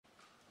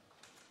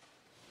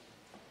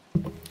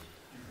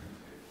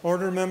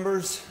Order,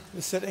 members.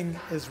 The sitting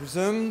is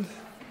resumed.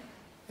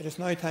 It is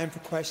now time for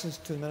questions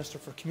to the Minister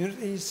for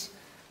Communities,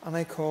 and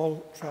I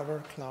call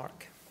Trevor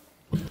Clark.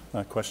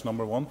 Question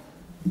number 1.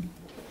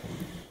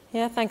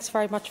 Yeah, thanks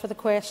very much for the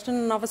question.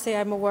 And obviously,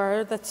 I'm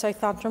aware that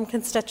South Antrim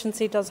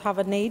constituency does have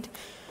a need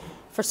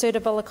for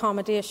suitable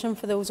accommodation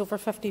for those over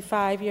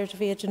 55 years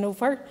of age and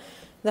over.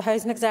 The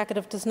Housing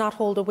Executive does not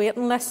hold a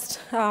waiting list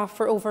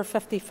for over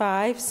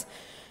 55s,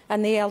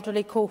 and the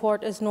elderly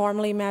cohort is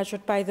normally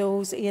measured by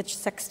those aged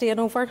 60 and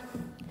over.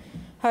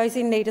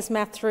 Housing need is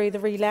met through the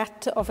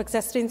relet of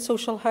existing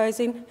social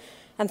housing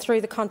and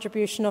through the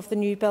contribution of the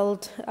new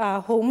build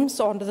homes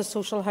onto the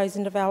Social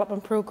Housing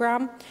Development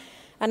Programme.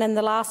 And in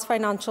the last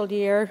financial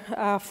year,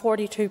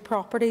 42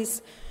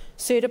 properties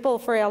suitable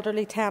for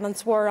elderly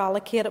tenants were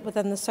allocated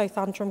within the South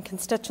Antrim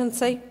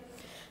constituency.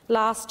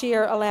 Last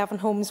year, 11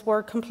 homes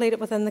were completed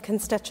within the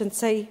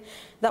constituency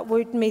that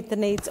would meet the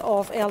needs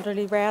of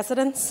elderly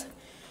residents.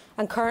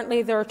 And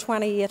currently, there are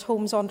 28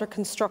 homes under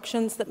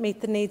construction that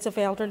meet the needs of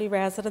elderly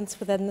residents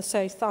within the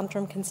South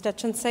Antrim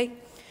constituency.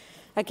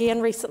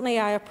 Again, recently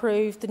I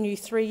approved the new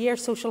 3-year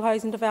social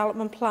housing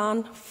development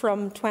plan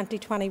from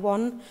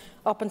 2021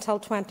 up until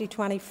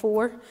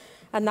 2024,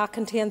 and that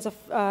contains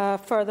a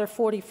further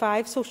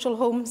 45 social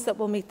homes that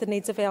will meet the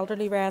needs of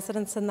elderly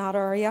residents in that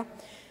area.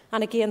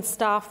 And again,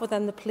 staff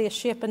within the place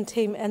shaping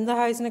team in the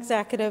Housing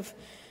Executive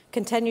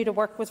continue to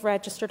work with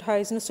registered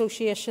housing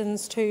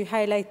associations to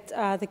highlight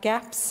the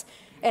gaps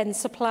in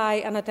supply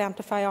and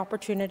identify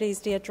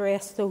opportunities to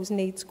address those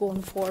needs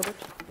going forward.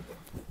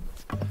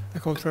 I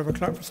call Trevor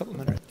Clark for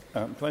supplementary.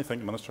 Can I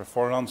thank the Minister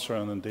for an answer,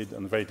 and indeed a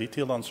very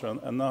detailed answer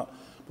in that?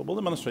 But will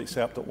the Minister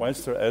accept that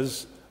whilst there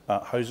is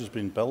houses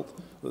being built,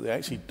 that they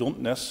actually don't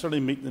necessarily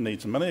meet the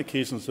needs? On many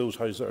occasions, those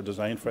houses that are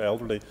designed for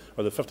elderly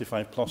or the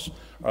 55 plus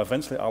are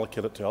eventually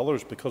allocated to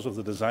others because of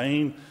the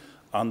design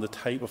and the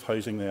type of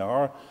housing they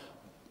are.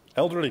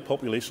 Elderly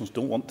populations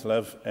don't want to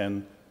live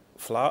in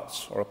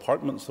flats or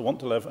apartments. They want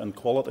to live in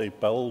quality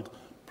build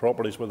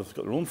properties where they've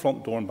got their own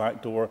front door and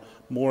back door,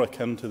 more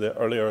akin to the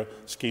earlier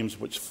schemes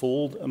which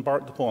Fold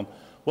embarked upon.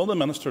 Will the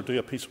Minister do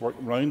a piece of work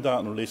around that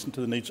in relation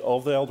to the needs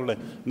of the elderly?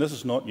 And this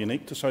is not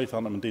unique to South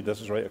Antrim, indeed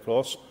this is right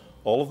across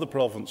all of the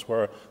province,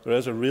 where there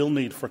is a real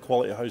need for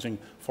quality housing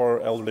for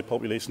our elderly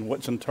population,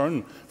 which in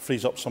turn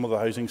frees up some of the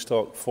housing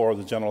stock for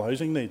the general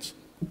housing needs.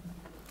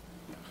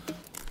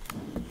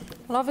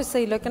 Well,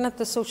 obviously, looking at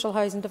the Social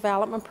Housing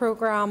Development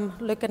Programme,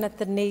 looking at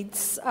the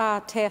needs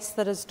test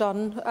that is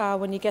done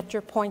when you get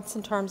your points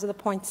in terms of the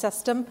point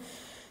system,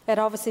 it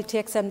obviously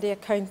takes into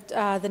account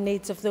the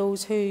needs of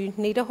those who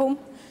need a home,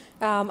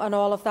 and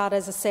all of that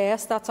is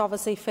assessed. That's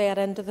obviously fed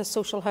into the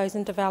Social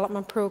Housing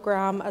Development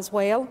Programme as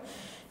well,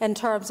 in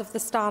terms of the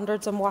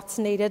standards and what's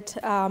needed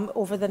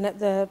over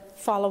the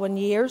following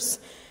years.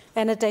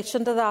 In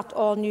addition to that,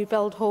 all new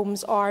build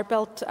homes are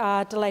built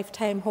to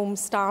lifetime home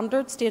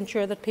standards to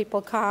ensure that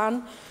people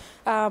can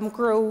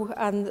grow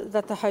and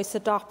that the house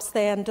adapts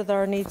then to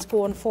their needs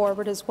going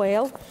forward as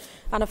well.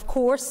 And of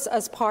course,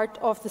 as part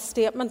of the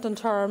statement in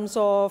terms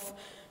of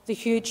the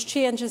huge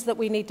changes that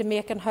we need to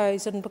make in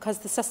housing, because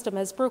the system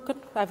is broken,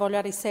 I've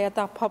already said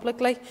that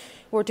publicly.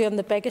 We're doing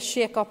the biggest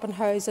shake-up in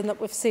housing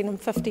that we've seen in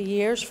 50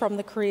 years from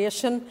the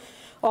creation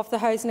of the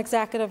Housing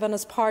Executive, and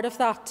as part of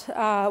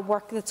that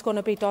work that's going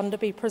to be done to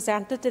be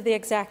presented to the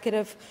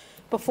Executive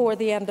before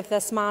the end of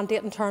this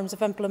mandate in terms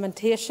of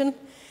implementation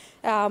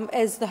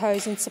is the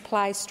housing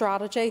supply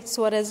strategy.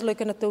 So it is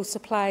looking at those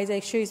supplies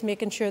issues,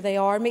 making sure they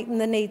are meeting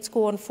the needs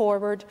going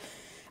forward,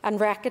 and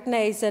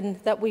recognising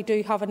that we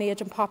do have an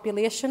ageing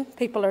population.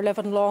 People are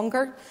living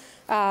longer.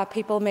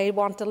 People may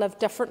want to live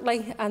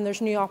differently, and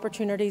there's new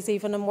opportunities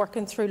even in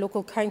working through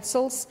local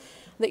councils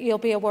that you'll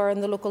be aware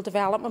in the local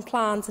development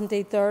plans.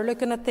 Indeed, they're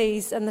looking at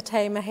these in the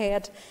time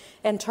ahead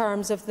in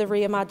terms of the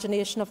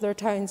reimagination of their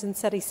towns and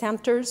city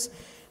centres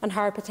and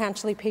how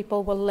potentially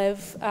people will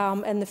live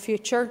in the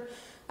future.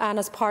 And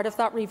as part of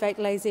that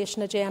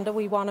revitalisation agenda,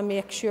 we want to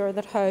make sure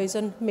that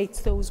housing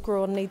meets those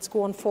growing needs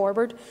going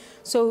forward.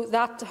 So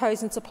that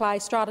housing supply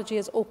strategy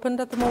is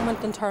opened at the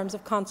moment in terms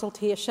of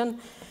consultation.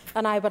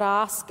 And I would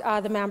ask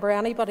the member,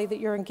 anybody that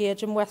you're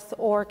engaging with,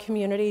 or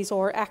communities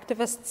or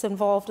activists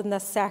involved in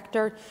this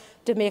sector,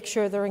 to make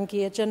sure they're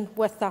engaging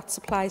with that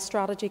supply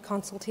strategy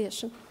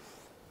consultation.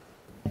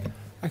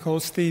 I call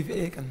Steve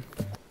Aiken.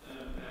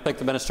 Thank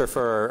the Minister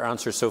for her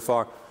answers so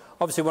far.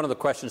 Obviously, one of the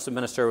questions the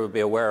Minister would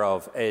be aware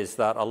of is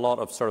that a lot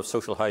of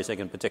social housing,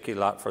 in particular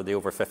that for the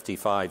over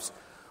 55s,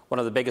 one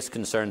of the biggest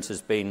concerns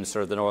has been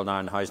the Northern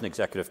Ireland Housing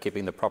Executive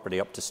keeping the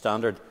property up to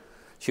standard.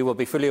 She will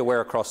be fully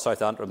aware across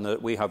South Antrim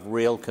that we have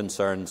real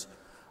concerns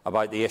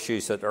about the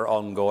issues that are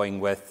ongoing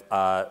with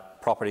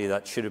property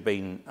that should have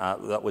been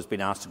that was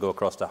being asked to go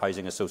across to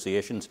housing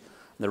associations.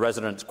 And the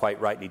residents quite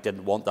rightly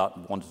didn't want that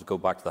and wanted to go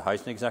back to the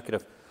Housing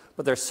Executive.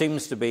 But there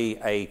seems to be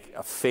a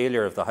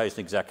failure of the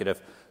Housing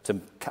Executive to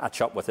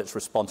catch up with its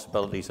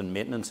responsibilities and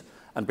maintenance,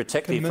 and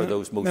particularly for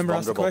those most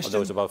vulnerable and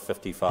those above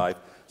 55.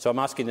 So I'm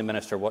asking the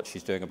Minister what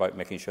she's doing about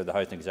making sure the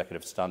Housing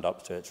Executive stand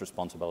up to its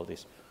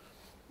responsibilities.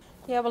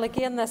 Yeah, well,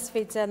 again, this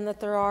feeds in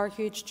that there are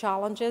huge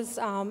challenges,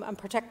 and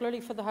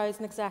particularly for the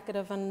Housing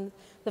Executive and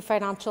the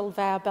financial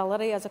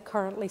viability as it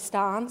currently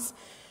stands.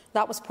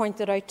 That was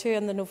pointed out to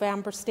in the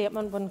November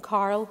statement when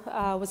Carl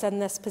was in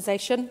this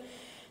position,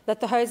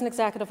 that the Housing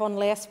Executive,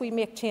 unless we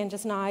make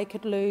changes now,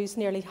 could lose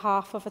nearly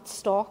half of its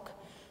stock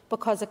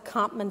because it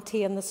can't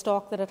maintain the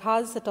stock that it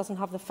has. It doesn't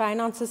have the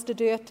finances to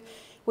do it.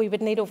 We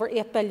would need over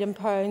 £8 billion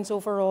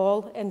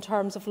overall in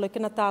terms of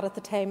looking at that at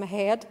the time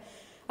ahead.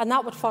 And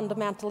that would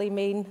fundamentally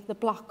mean the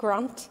block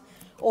grant,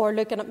 or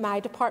looking at my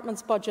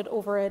department's budget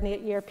over an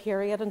 8-year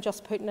period and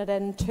just putting it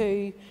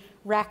into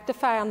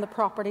rectifying the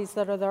properties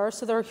that are there.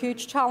 So there are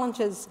huge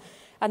challenges,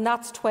 and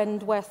that's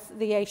twinned with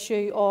the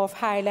issue of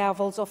high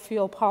levels of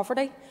fuel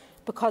poverty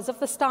because of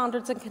the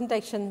standards and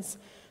conditions.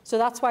 So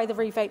that's why the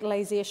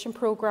revitalisation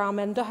programme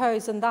into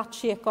housing, that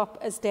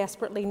shake-up is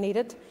desperately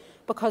needed,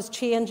 because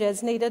change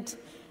is needed.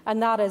 And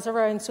that is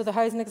around. So the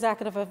Housing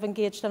Executive have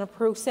engaged in a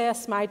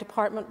process. My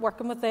department,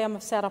 working with them,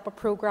 have set up a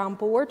programme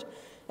board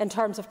in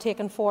terms of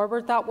taking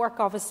forward that work.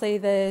 Obviously,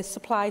 the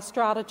supply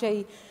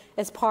strategy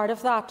is part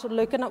of that,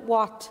 looking at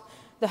what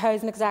the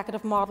Housing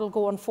Executive model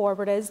going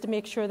forward is to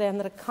make sure then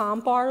that it can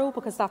borrow,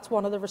 because that's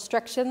one of the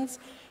restrictions.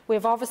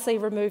 We've obviously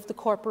removed the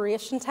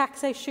corporation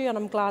tax issue, and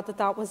I'm glad that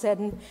that was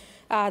in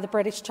the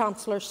British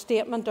Chancellor's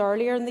statement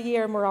earlier in the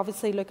year, and we're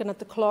obviously looking at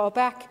the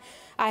clawback.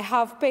 I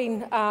have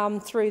been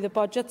through the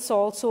budgets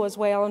also as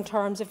well in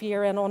terms of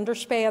year-end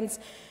underspends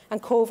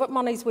and COVID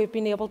monies. We've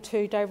been able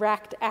to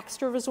direct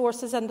extra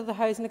resources into the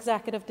Housing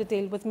Executive to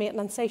deal with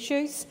maintenance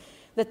issues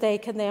that they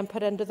can then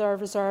put into their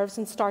reserves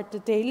and start to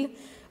deal.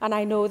 And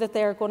I know that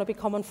they're going to be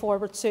coming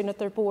forward soon at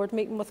their board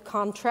meeting with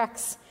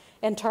contracts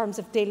in terms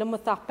of dealing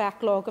with that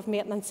backlog of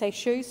maintenance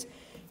issues.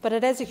 But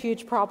it is a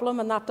huge problem,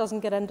 and that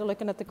doesn't get into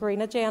looking at the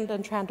green agenda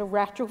and trying to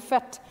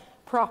retrofit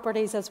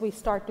properties as we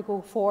start to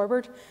go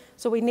forward.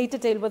 So we need to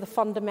deal with the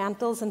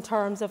fundamentals in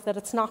terms of that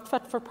it's not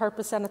fit for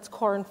purpose in its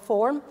current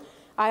form.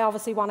 I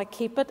obviously want to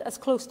keep it as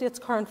close to its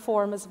current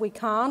form as we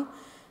can,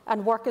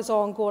 and work is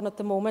ongoing at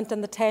the moment,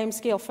 and the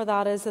timescale for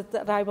that is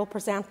that I will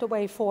present a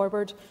way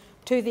forward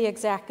to the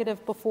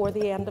Executive before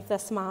the end of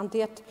this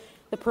mandate.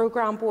 The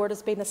programme board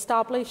has been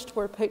established.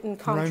 We're putting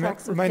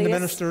contracts in place. Remind the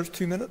Minister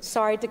 2 minutes.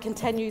 Sorry, to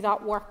continue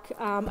that work,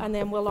 and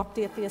then we'll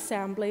update the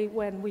Assembly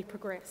when we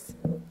progress.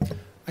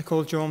 I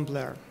call John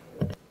Blair.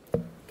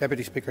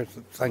 Deputy Speaker,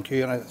 thank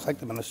you, and I thank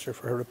the Minister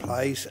for her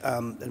replies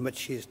in which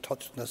she has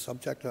touched on this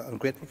subject. I'm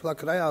grateful for that.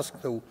 Could I ask,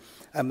 though,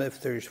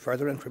 if there is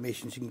further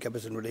information you can give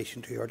us in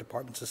relation to your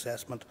department's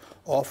assessment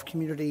of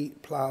community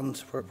plans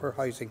for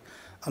housing,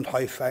 and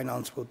how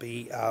finance will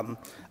be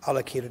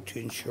allocated to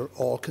ensure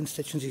all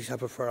constituencies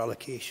have a fair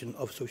allocation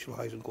of social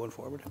housing going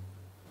forward?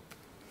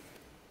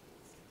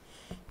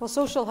 Well,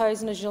 social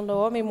housing, as you'll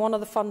know, one of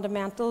the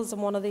fundamentals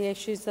and one of the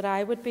issues that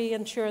I would be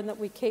ensuring that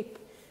we keep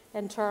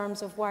in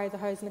terms of why the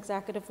Housing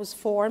Executive was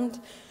formed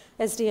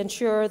is to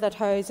ensure that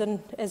housing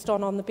is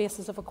done on the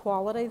basis of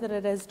equality, that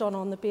it is done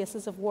on the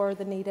basis of where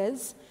the need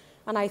is.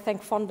 And I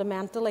think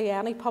fundamentally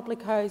any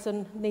public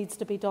housing needs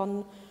to be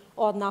done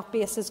on that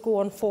basis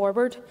going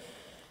forward.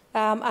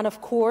 And of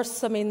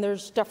course,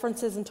 there's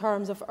differences in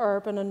terms of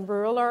urban and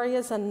rural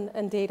areas, and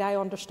indeed I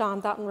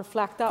understand that and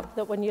reflect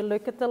that when you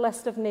look at the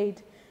list of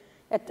need,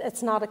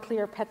 it's not a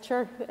clear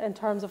picture in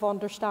terms of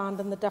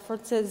understanding the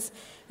differences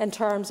in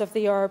terms of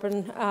the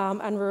urban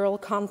and rural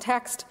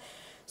context.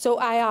 So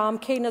I am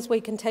keen, as we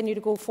continue to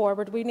go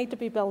forward, we need to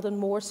be building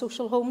more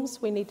social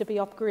homes. We need to be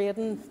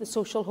upgrading the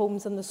social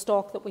homes and the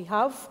stock that we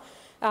have,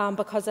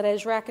 because it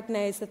is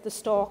recognised that the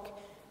stock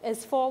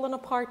is falling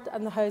apart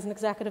and the Housing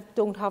Executive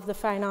don't have the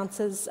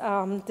finances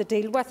to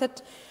deal with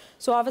it.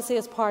 So obviously,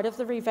 as part of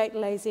the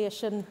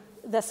revitalisation,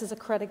 this is a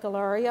critical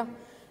area.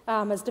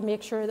 Is to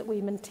make sure that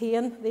we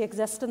maintain the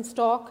existing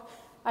stock.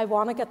 I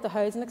want to get the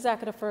Housing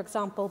Executive, for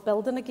example,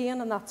 building again,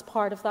 and that's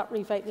part of that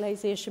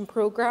revitalisation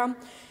programme.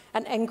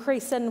 An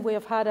increase in, we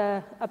have had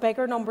a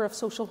bigger number of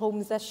social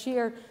homes this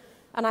year,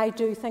 and I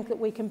do think that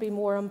we can be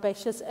more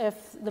ambitious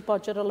if the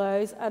budget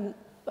allows, and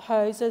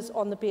houses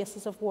on the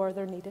basis of where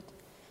they're needed.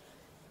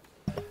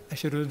 I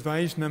should have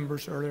advised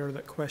members earlier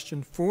that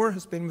question 4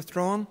 has been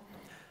withdrawn,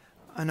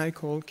 and I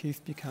call Keith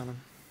Buchanan.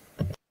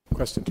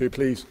 Question 2,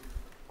 please.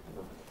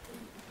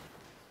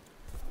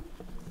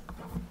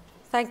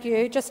 Thank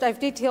you. I've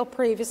detailed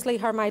previously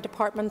how my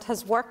department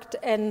has worked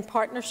in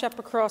partnership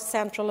across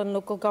central and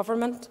local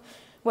government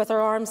with our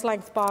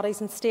arm's-length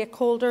bodies and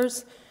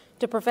stakeholders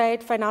to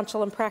provide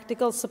financial and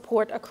practical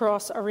support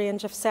across a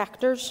range of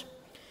sectors.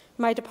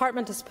 My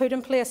department has put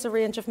in place a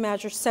range of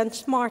measures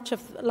since March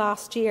of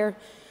last year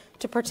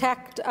to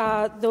protect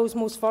those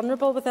most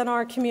vulnerable within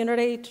our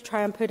community, to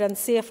try and put in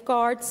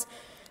safeguards,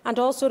 and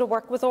also to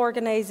work with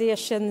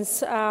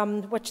organisations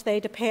which they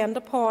depend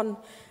upon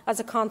as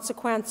a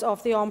consequence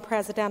of the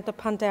unprecedented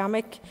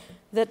pandemic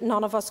that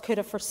none of us could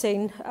have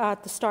foreseen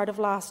at the start of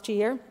last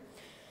year.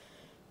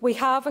 We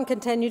have and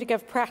continue to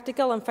give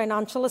practical and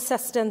financial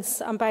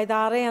assistance, and by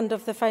that end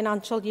of the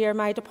financial year,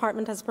 my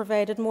department has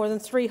provided more than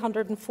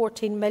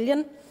 £314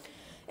 million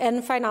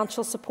in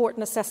financial support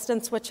and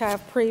assistance, which I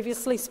have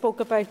previously spoke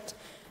about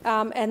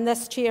in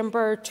this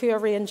chamber to a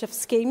range of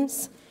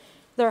schemes.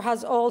 There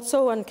has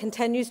also and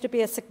continues to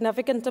be a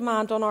significant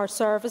demand on our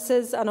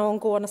services and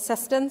ongoing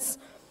assistance,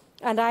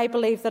 and I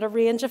believe that a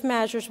range of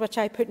measures which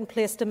I put in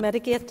place to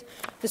mitigate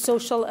the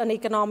social and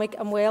economic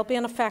and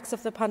wellbeing effects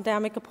of the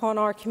pandemic upon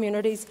our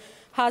communities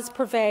has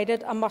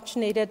provided a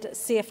much-needed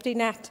safety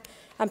net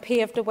and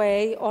paved the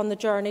way on the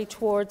journey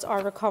towards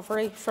our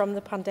recovery from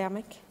the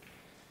pandemic.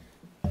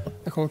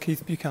 I call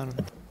Keith Buchanan.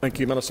 Thank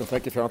you, Minister.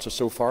 Thank you for your answers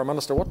so far.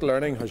 Minister, what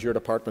learning has your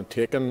department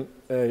taken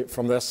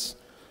from this,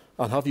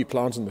 and have you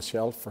plans on the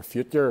shelf for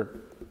future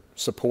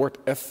support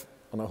if,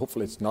 and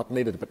hopefully it's not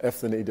needed, but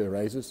if the need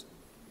arises?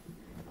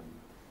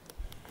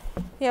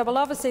 Yeah, well,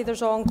 obviously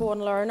there's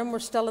ongoing learning. We're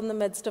still in the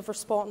midst of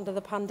responding to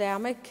the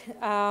pandemic,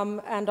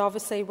 and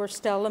obviously we're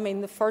still,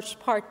 the first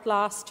part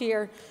last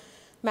year,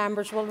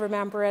 members will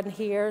remember in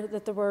here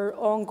that there were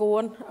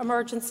ongoing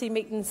emergency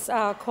meetings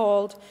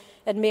called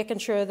in making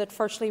sure that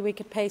firstly we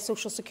could pay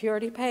social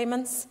security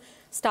payments,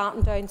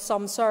 starting down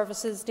some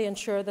services to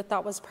ensure that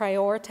that was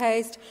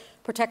prioritised,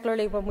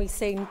 particularly when we've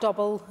seen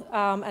double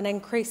an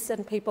increase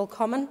in people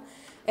coming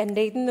and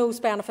needing those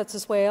benefits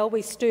as well.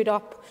 We stood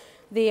up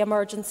the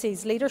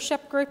Emergencies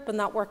Leadership Group, and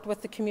that worked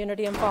with the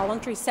community and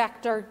voluntary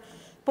sector,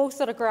 both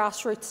at a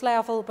grassroots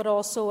level but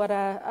also at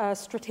a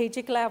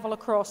strategic level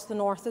across the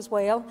north as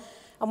well.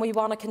 And we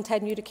want to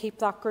continue to keep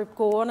that group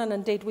going, and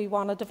indeed we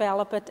want to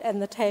develop it in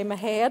the time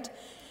ahead.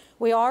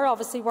 We are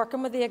obviously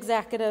working with the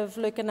executive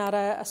looking at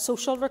a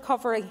social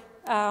recovery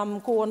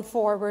going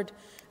forward,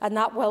 and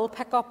that will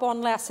pick up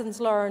on lessons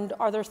learned.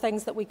 Are there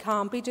things that we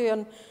can be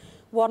doing?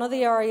 One of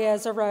the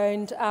areas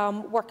around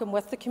working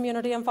with the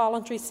community and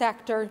voluntary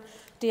sector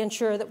to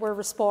ensure that we're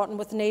responding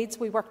with needs.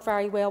 We worked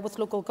very well with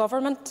local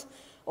government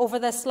over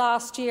this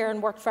last year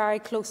and worked very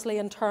closely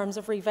in terms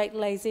of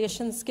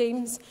revitalisation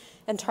schemes,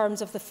 in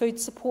terms of the food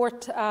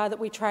support that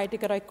we tried to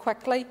get out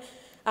quickly.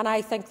 And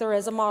I think there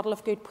is a model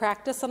of good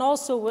practice, and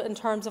also in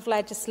terms of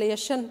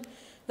legislation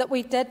that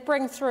we did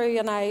bring through,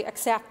 and I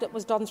accept it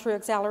was done through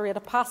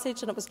accelerated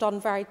passage and it was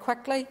done very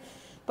quickly.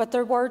 But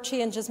there were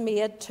changes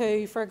made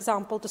to, for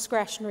example,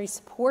 discretionary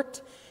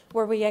support,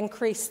 where we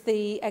increased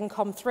the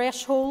income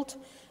threshold.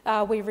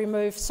 We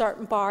removed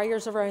certain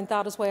barriers around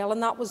that as well,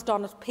 and that was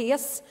done at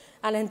pace.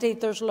 And indeed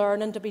there's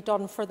learning to be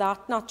done for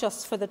that, not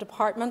just for the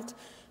department,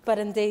 but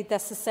indeed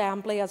this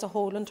Assembly as a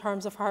whole in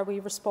terms of how we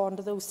respond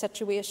to those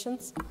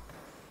situations.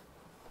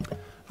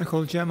 I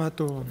call Gemma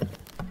Dolan.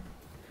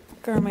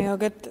 And I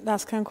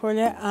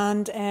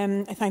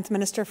thank the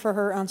Minister for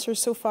her answers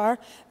so far.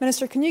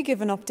 Minister, can you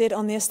give an update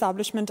on the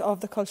establishment of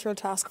the Cultural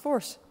Task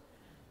Force?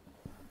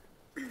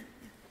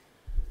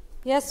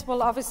 Yes,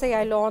 well, obviously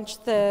I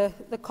launched the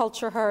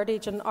Culture,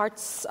 Heritage and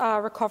Arts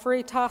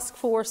Recovery Task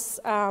Force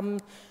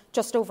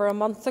just over a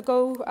month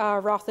ago.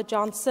 Rotha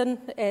Johnson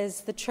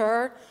is the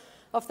chair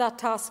of that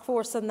task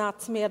force, and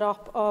that's made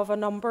up of a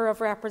number of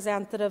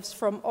representatives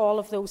from all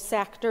of those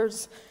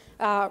sectors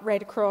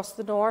right across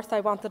the north.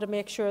 I wanted to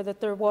make sure that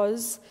there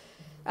was,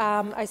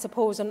 I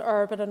suppose, an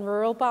urban and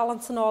rural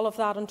balance and all of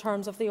that in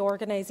terms of the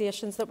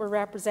organisations that were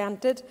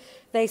represented.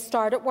 They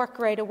started work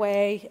right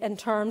away in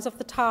terms of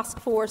the task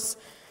force,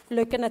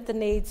 looking at the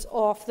needs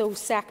of those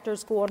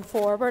sectors going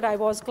forward. I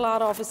was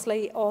glad,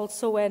 obviously,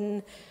 also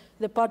in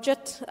the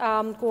budget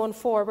going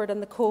forward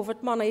and the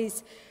COVID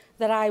monies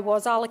that I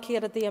was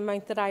allocated the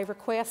amount that I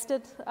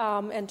requested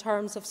in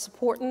terms of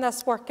supporting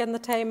this work in the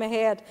time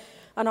ahead.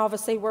 And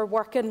obviously we're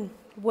working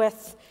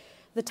with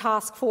the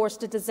task force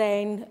to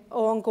design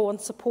ongoing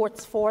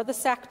supports for the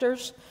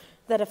sectors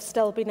that have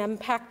still been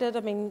impacted.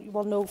 You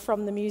will know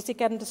from the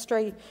music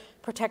industry,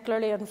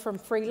 particularly, and from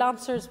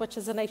freelancers, which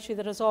is an issue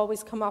that has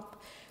always come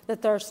up,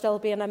 that they're still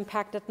being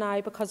impacted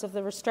now because of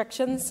the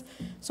restrictions.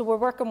 So we're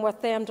working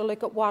with them to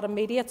look at what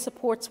immediate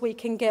supports we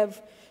can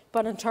give,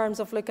 but in terms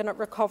of looking at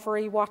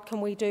recovery, what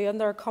can we do? And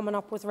they're coming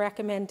up with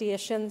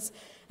recommendations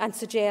and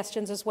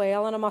suggestions as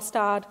well. And I must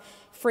add,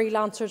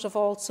 freelancers have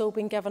also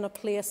been given a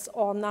place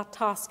on that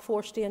task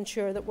force to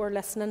ensure that we're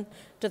listening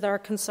to their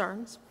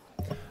concerns.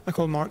 I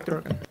call Mark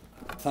Durkin.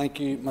 Thank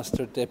you,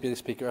 Mr Deputy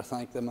Speaker. I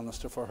thank the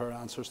Minister for her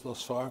answers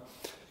thus far.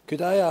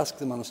 Could I ask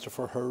the Minister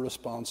for her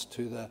response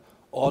to the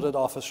Audit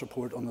Office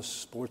report on the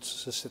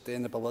Sports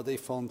Sustainability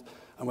Fund,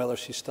 and whether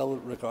she still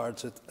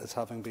regards it as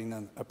having been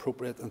an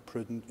appropriate and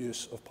prudent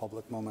use of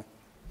public money?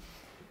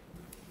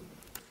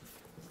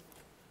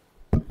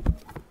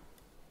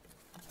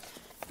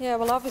 Yeah,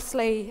 well,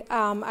 obviously,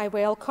 I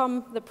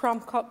welcome the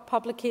prompt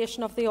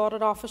publication of the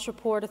Audit Office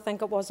report. I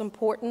think it was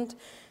important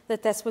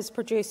that this was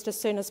produced as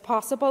soon as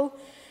possible.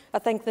 I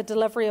think the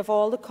delivery of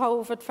all the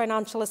COVID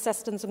financial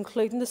assistance,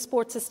 including the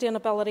Sports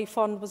Sustainability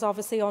Fund, was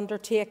obviously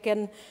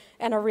undertaken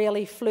in a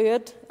really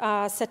fluid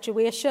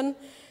situation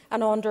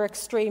and under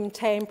extreme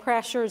time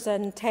pressures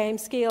and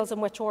timescales in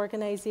which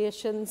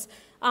organisations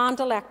and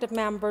elected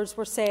members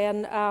were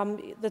saying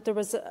that there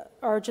was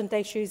urgent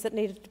issues that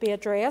needed to be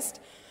addressed.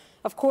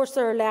 Of course,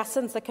 there are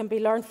lessons that can be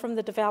learned from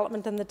the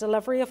development and the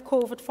delivery of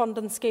COVID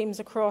funding schemes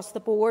across the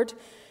board,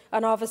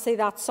 and obviously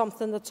that's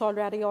something that's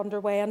already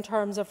underway in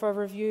terms of a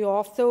review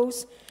of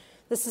those.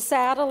 The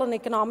societal and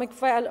economic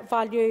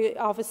value,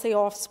 obviously,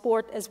 of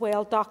sport is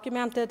well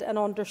documented and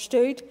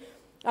understood,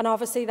 and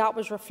obviously that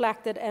was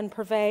reflected in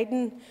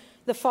providing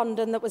the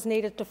funding that was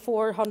needed to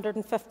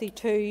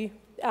 452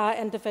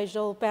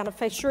 individual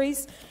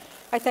beneficiaries.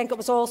 I think it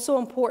was also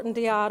important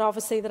to add,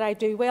 obviously, that I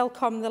do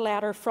welcome the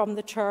letter from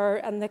the Chair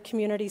and the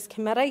Communities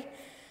Committee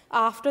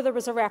after there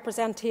was a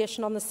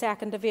representation on the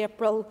 2nd of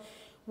April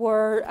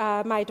where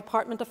my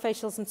department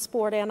officials in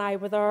sport and I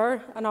were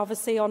there, and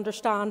obviously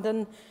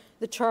understanding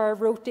the Chair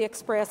wrote to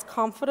express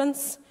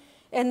confidence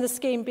in the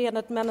scheme being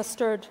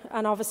administered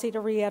and obviously to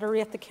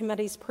reiterate the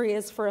committee's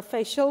praise for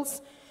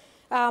officials.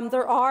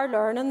 There are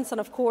learnings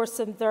and of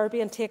course they're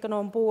being taken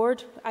on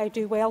board. I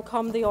do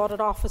welcome the Audit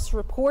Office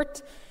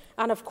report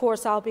and of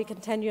course I'll be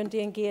continuing to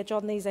engage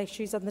on these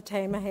issues in the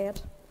time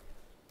ahead.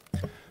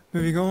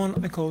 Moving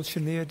on, I call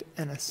Sinead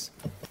Ennis.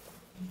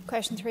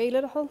 Question 3,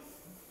 Littlehill.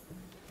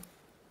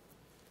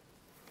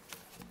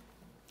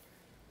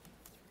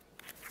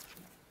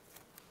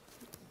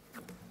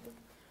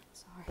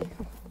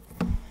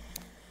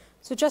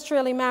 So just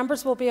really,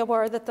 members will be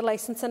aware that the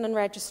Licensing and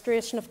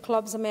Registration of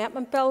Clubs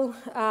Amendment Bill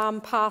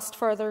passed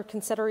further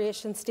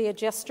consideration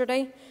stage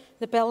yesterday.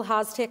 The bill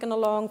has taken a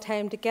long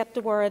time to get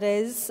to where it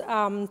is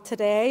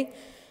today,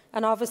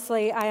 and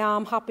obviously I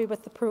am happy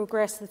with the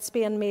progress that's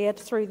being made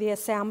through the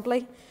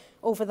Assembly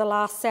over the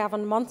last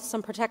 7 months,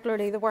 and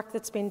particularly the work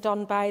that's been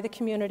done by the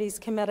Communities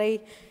Committee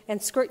in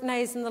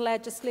scrutinising the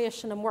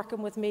legislation and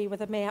working with me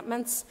with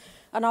amendments,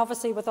 and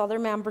obviously with other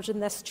members in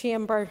this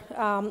chamber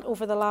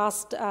over the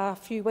last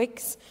few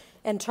weeks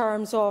in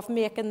terms of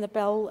making the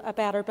bill a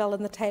better bill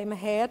in the time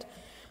ahead.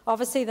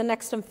 Obviously the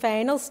next and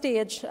final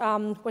stage,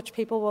 which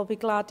people will be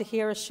glad to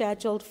hear, is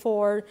scheduled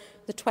for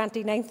the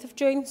 29th of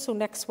June, so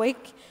next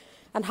week,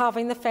 and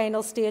having the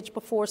final stage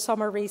before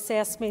summer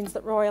recess means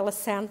that royal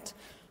assent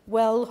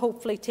will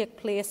hopefully take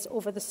place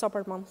over the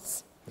summer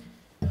months.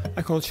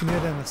 I call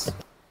Sinead Ennis.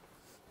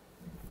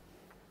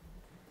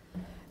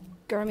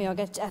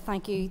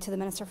 Thank you to the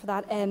Minister for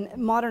that.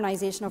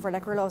 Modernisation of our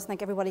liquor laws, I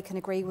think everybody can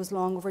agree, was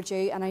long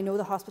overdue, and I know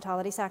the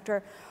hospitality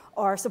sector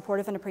are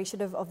supportive and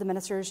appreciative of the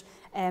Minister's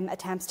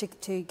attempts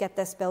to get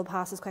this bill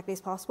passed as quickly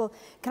as possible.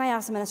 Can I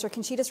ask the Minister,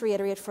 can she just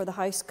reiterate for the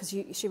House, because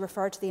she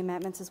referred to the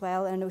amendments as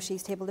well, and I know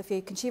she's tabled a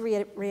few, can she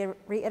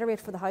reiterate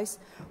for the House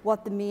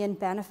what the main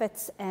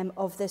benefits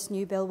of this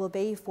new bill will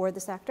be for the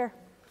sector?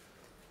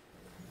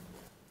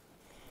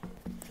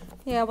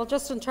 Yeah, well,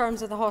 just in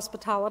terms of the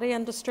hospitality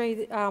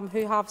industry,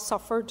 who have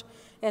suffered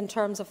in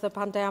terms of the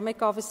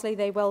pandemic, obviously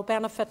they will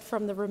benefit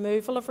from the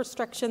removal of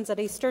restrictions at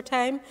Easter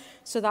time,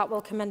 so that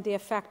will come into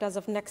effect as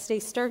of next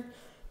Easter,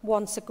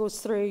 once it goes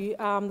through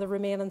the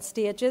remaining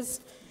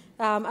stages.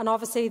 And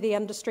obviously the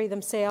industry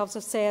themselves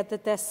have said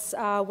that this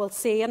will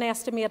see an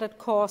estimated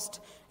cost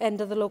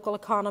into the local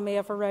economy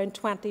of around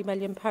 £20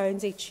 million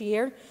each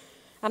year.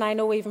 And I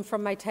know even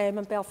from my time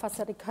in Belfast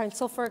City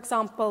Council, for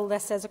example,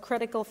 this is a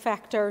critical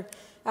factor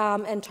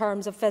in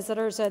terms of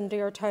visitors into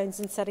our towns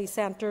and city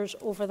centres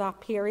over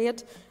that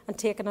period and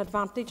taking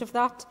advantage of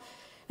that.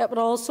 It would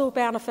also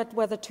benefit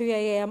with a 2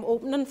 a.m.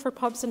 opening for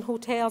pubs and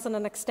hotels and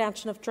an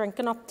extension of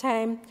drinking up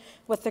time,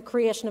 with the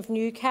creation of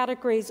new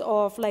categories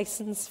of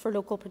licence for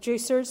local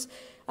producers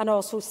and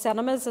also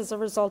cinemas as a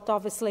result,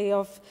 obviously,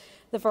 of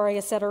the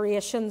various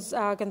iterations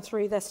going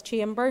through this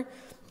chamber.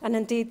 And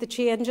indeed, the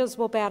changes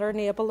will better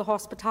enable the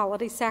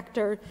hospitality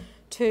sector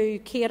to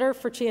cater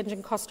for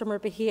changing customer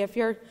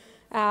behaviour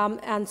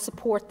and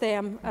support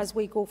them as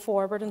we go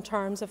forward in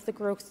terms of the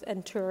growth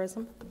in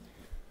tourism.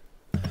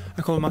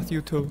 I call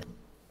Matthew Toole.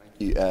 Thank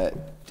you,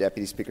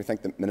 Deputy Speaker.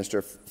 Thank the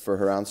Minister for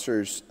her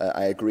answers.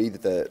 I agree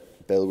that the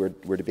bill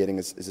we're debating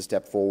is a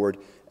step forward.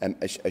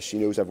 As she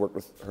knows, I've worked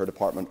with her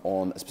department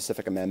on a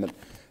specific amendment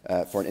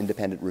for an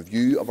independent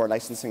review of our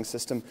licensing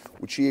system.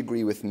 Would she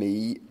agree with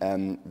me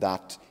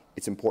that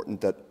it's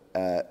important that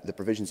the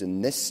provisions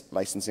in this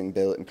licensing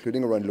bill,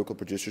 including around local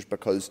producers,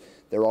 because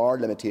there are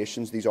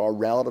limitations. These are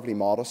relatively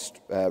modest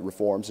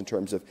reforms in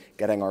terms of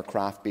getting our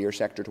craft beer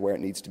sector to where it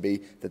needs to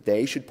be, that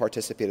they should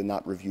participate in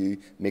that review,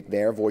 make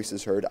their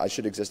voices heard, as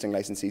should existing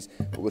licensees.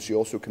 But will she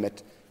also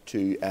commit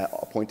to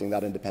appointing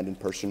that independent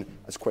person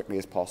as quickly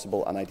as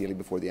possible and ideally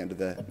before the end of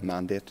the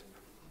mandate?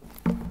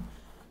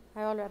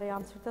 I already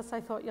answered this,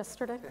 I thought,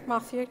 yesterday,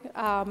 Matthew,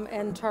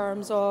 in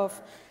terms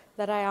of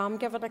that I am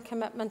given a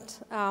commitment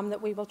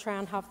that we will try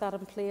and have that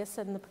in place,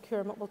 and the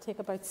procurement will take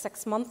about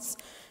 6 months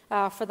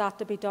for that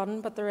to be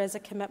done, but there is a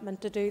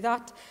commitment to do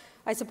that.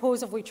 I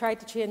suppose if we tried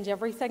to change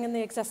everything in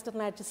the existing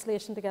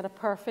legislation to get it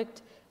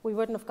perfect, we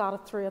wouldn't have got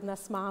it through in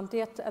this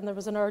mandate, and there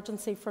was an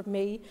urgency from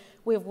me.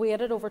 We have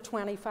waited over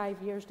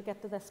 25 years to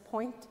get to this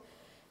point.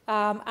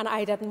 And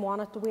I didn't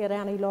want it to wait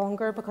any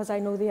longer, because I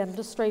know the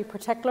industry,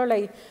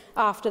 particularly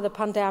after the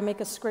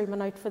pandemic, is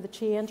screaming out for the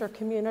change. Our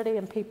community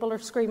and people are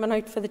screaming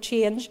out for the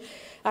change.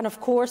 And of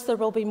course there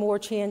will be more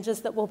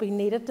changes that will be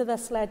needed to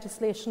this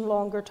legislation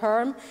longer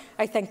term.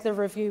 I think the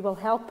review will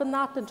help in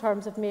that, in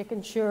terms of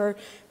making sure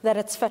that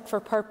it's fit for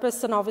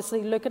purpose, and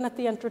obviously looking at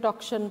the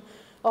introduction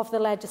of the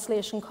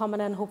legislation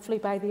coming in hopefully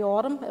by the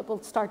autumn. It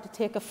will start to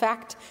take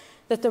effect.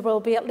 that there will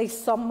be at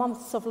least some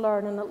months of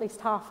learning, at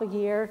least half a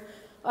year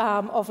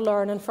of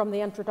learning from the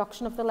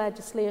introduction of the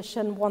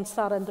legislation once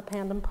that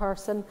independent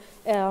person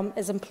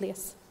is in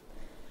place.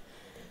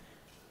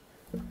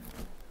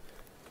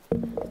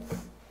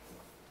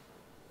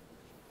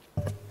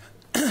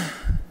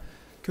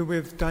 Could we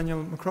have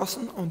Daniel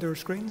McCrossan on their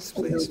screens,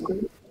 please?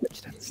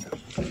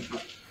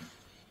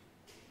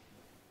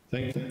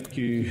 Thank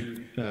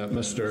you,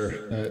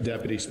 Mr.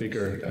 Deputy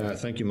Speaker.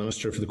 Thank you,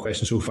 Minister, for the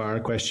question so far.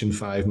 Question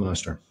 5,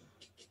 Minister.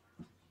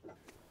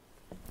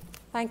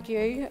 Thank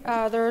you.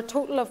 There are a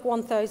total of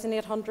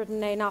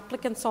 1,809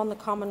 applicants on the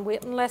common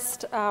waiting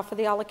list for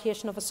the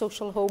allocation of a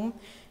social home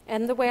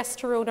in the West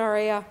Tyrone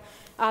area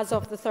as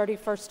of the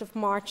 31st of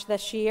March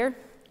this year.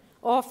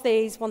 Of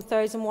these,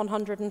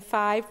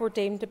 1,105 were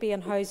deemed to be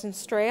in housing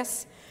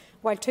stress,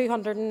 while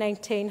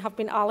 219 have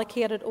been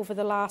allocated over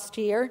the last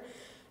year.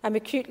 I'm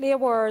acutely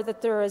aware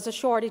that there is a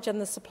shortage in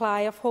the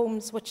supply of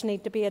homes which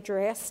need to be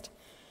addressed.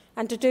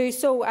 And to do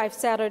so, I've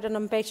set out an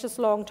ambitious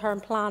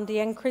long-term plan to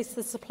increase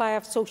the supply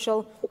of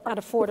social and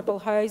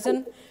affordable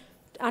housing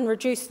and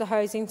reduce the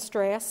housing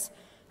stress.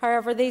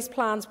 However, these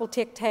plans will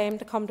take time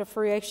to come to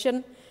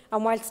fruition,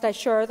 and whilst I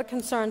share the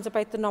concerns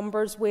about the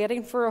numbers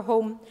waiting for a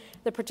home,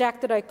 the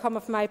projected outcome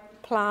of my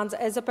plans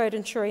is about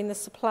ensuring the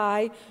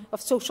supply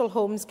of social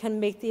homes can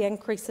meet the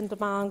increase in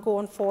demand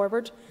going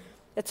forward.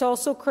 It's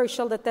also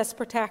crucial that this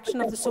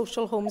protection of the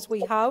social homes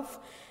we have,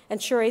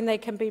 ensuring they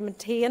can be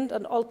maintained,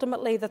 and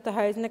ultimately that the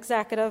Housing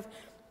Executive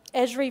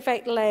is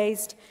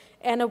revitalised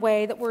in a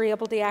way that we're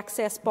able to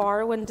access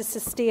borrowing to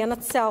sustain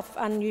itself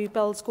and new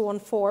builds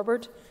going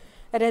forward.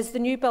 It is the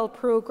new build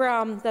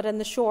programme that in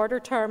the shorter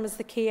term is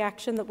the key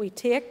action that we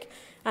take,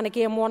 and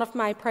again one of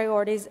my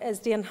priorities is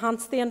to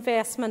enhance the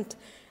investment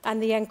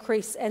and the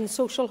increase in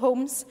social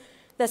homes.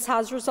 This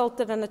has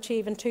resulted in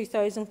achieving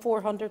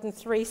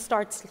 2,403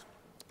 starts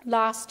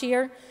last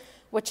year,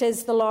 which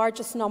is the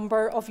largest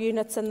number of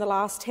units in the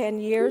last 10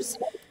 years,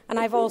 and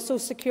I've also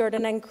secured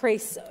an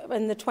increase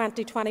in the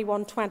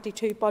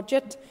 2021-22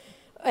 budget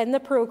in the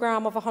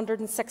programme of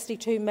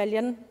 £162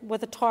 million,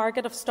 with a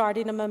target of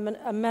starting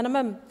a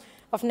minimum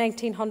of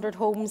 1,900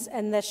 homes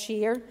in this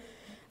year.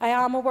 I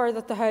am aware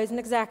that the Housing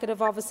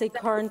Executive obviously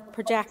current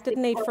projected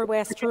need for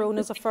West Tyrone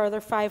is a further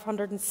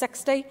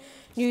 560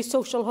 new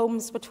social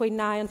homes between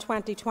now and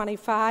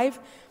 2025,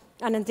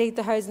 and indeed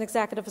the Housing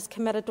Executive is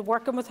committed to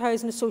working with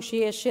housing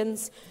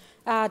associations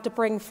to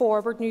bring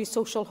forward new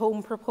social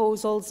home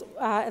proposals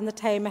in the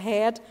time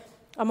ahead.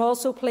 I'm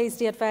also pleased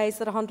to advise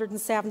that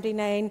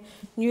 179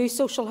 new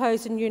social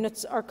housing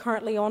units are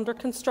currently under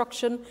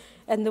construction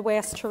in the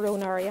West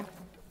Tyrone area.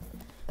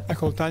 I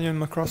call Daniel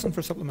McCrossan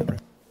for supplementary.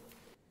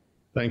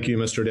 Thank you,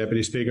 Mr.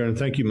 Deputy Speaker, and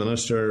thank you,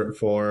 Minister,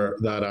 for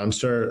that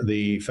answer.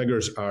 The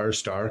figures are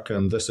stark,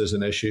 and this is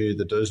an issue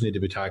that does need to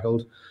be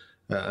tackled.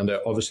 And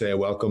obviously I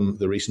welcome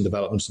the recent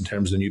developments in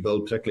terms of the new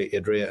build, particularly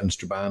Idria and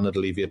Strabane, that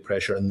alleviate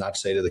pressure on that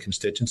side of the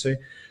constituency.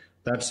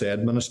 That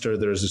said, Minister,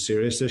 there is a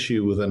serious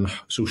issue within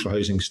social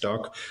housing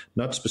stock,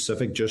 not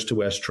specific just to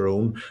West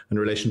Tyrone, in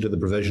relation to the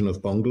provision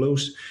of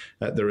bungalows.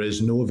 There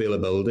is no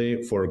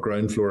availability for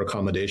ground floor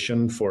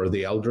accommodation for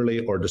the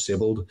elderly or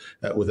disabled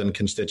within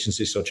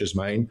constituencies such as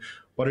mine.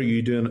 What are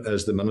you doing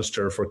as the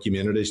Minister for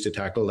Communities to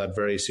tackle that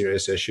very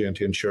serious issue and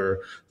to ensure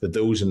that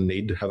those in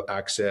need have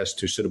access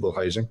to suitable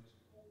housing?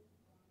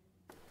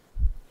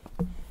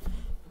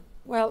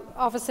 Well,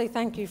 obviously,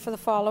 thank you for the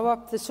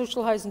follow-up. The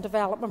Social Housing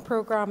Development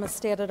Programme, as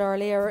stated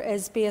earlier,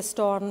 is based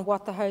on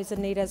what the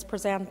housing need is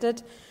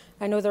presented.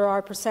 I know there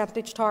are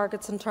percentage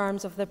targets in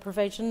terms of the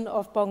provision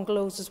of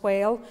bungalows as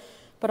well,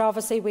 but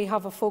obviously we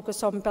have a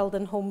focus on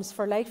building homes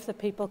for life that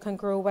people can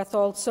grow with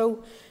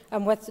also.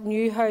 And with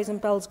new housing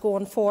bills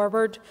going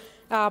forward,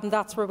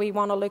 that's where we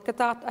want to look at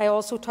that. I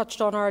also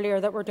touched on earlier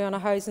that we're doing a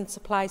housing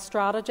supply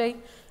strategy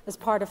as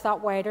part of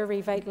that wider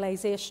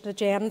revitalisation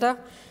agenda.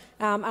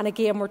 And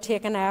again, we're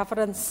taking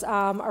evidence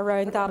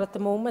around that at the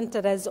moment.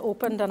 It is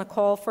opened and a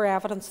call for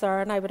evidence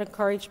there, and I would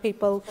encourage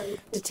people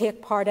to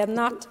take part in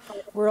that.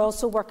 We're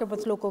also working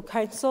with local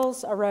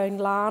councils around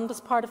land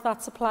as part of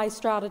that supply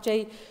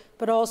strategy,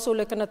 but also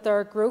looking at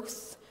their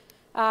growth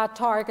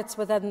targets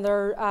within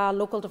their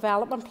local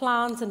development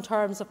plans in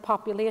terms of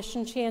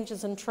population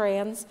changes and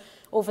trends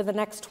over the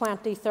next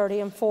 20,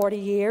 30 and 40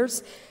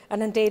 years.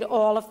 And indeed,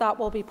 all of that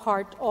will be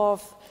part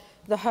of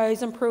the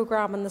housing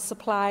programme and the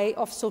supply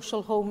of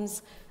social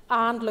homes,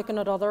 and looking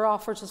at other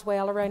offers as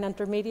well around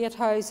intermediate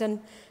housing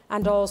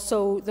and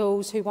also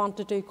those who want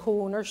to do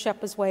co-ownership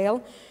as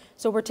well.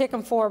 So we're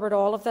taking forward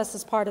all of this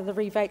as part of the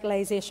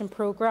revitalisation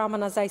programme,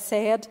 and as I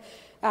said,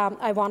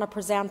 I want to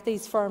present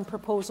these firm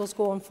proposals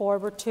going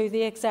forward to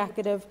the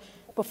Executive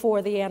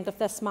before the end of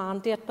this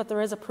mandate. But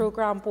there is a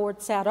programme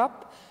board set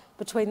up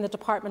between the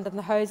Department and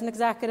the Housing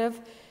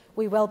Executive.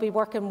 We will be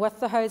working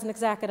with the Housing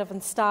Executive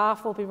and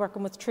staff, we'll be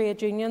working with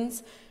trade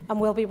unions, and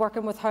we'll be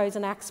working with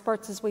housing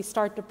experts as we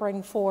start to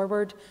bring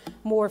forward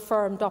more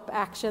firmed up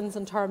actions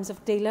in terms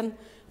of dealing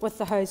with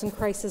the housing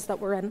crisis that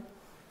we're in.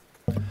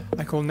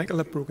 I call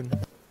Nicola Brogan.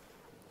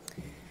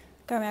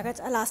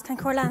 I'll ask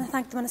Corla and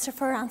thank the Minister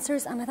for her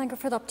answers, and I thank her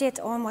for the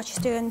update on what she's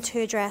doing to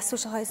address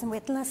social housing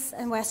waiting lists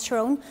in West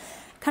Tyrone.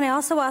 Can I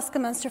also ask the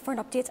Minister for an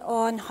update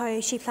on how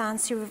she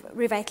plans to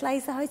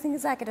revitalise the housing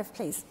executive,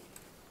 please?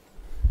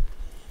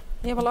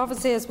 Yeah, well,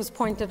 obviously, as was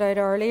pointed out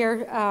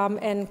earlier,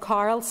 in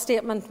Carol's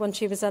statement when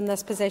she was in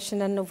this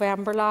position in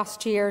November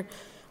last year,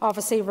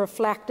 obviously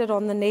reflected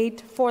on the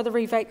need for the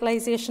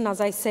revitalisation.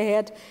 As I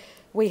said,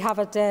 we have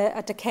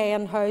a decay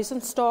in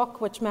housing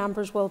stock, which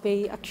members will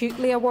be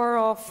acutely aware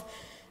of.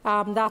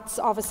 That's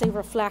obviously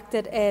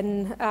reflected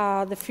in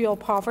the fuel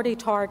poverty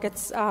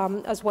targets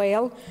as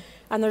well.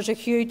 And there's a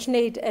huge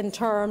need in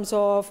terms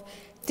of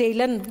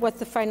dealing with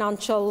the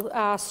financial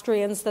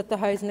strains that the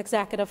housing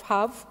executive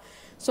have.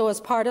 So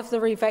as part of the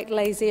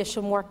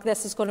revitalisation work,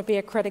 this is going to be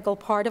a critical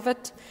part of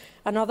it.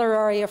 Another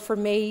area for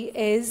me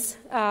is,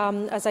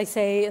 as I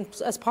say,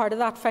 as part of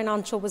that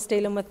financial was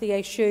dealing with the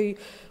issue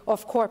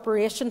of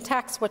corporation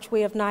tax, which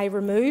we have now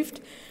removed.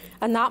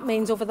 And that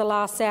means over the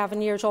last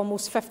 7 years,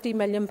 almost £50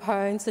 million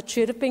that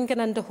should have been going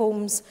into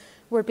homes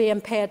were being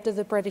paid to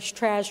the British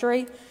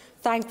Treasury.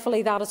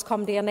 Thankfully, that has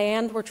come to an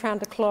end. We're trying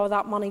to claw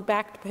that money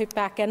back to put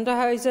back into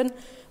housing.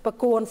 But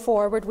going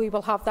forward, we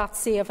will have that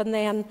saving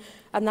then,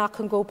 and that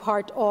can go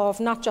part of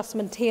not just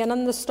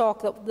maintaining the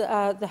stock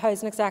that the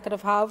housing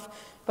executive have,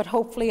 but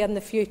hopefully in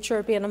the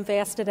future being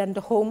invested into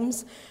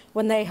homes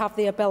when they have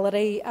the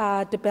ability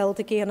to build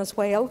again as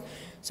well.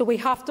 So we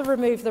have to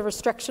remove the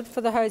restriction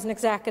for the housing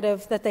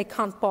executive that they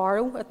can't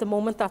borrow. At the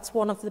moment, that's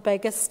one of the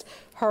biggest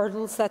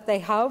hurdles that they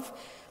have.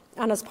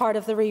 And as part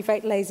of the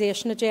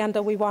revitalisation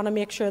agenda, we want to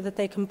make sure that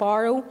they can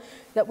borrow,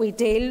 that we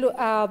deal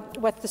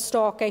with the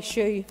stock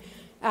issue,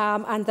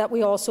 and that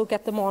we also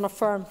get them on a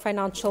firm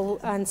financial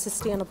and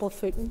sustainable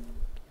footing.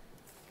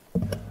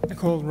 I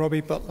call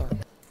Robbie Butler.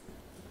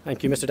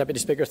 Thank you, Mr Deputy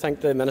Speaker. Thank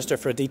the Minister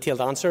for a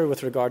detailed answer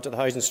with regard to the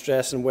housing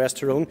stress in West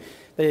Tyrone.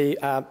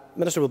 The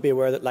Minister will be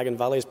aware that Lagan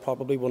Valley is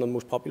probably one of the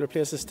most popular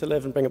places to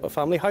live and bring up a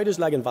family. How does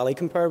Lagan Valley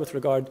compare with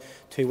regard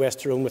to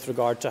West Tyrone with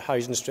regard to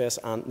housing stress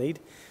and need?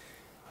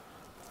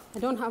 I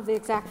don't have the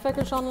exact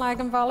figures on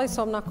Lagan Valley,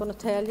 so I'm not going to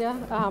tell you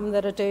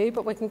that I do,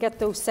 but we can get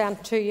those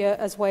sent to you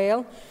as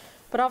well.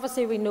 But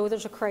obviously we know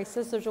there's a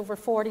crisis. There's over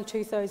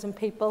 42,000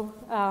 people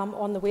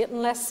on the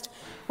waiting list.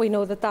 We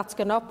know that that's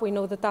gone up. We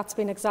know that that's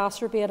been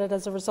exacerbated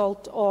as a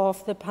result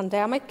of the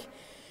pandemic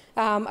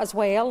as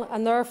well.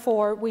 And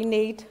therefore we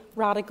need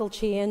radical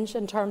change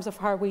in terms of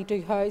how we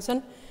do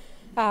housing.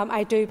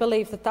 I do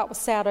believe that that was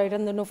set out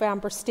in the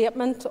November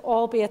statement,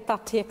 albeit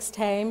that takes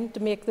time to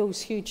make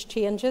those huge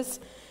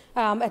changes.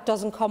 It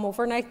doesn't come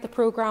overnight. The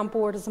programme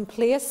board is in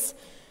place.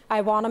 I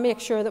want to make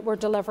sure that we're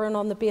delivering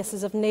on the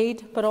basis of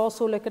need, but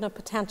also looking at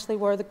potentially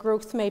where the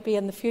growth may be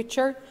in the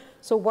future.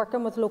 So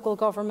working with local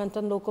government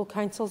and local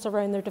councils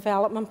around their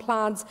development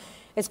plans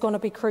is going to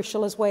be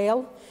crucial as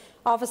well.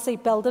 Obviously,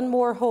 building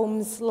more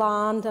homes,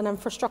 land and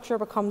infrastructure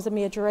becomes a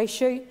major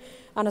issue.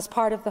 And as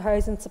part of the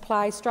housing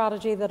supply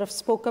strategy that I've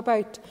spoke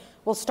about,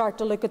 we'll start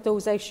to look at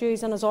those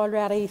issues and has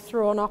already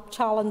thrown up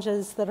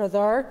challenges that are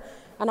there.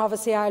 And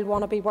obviously I'll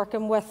want to be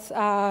working with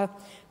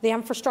the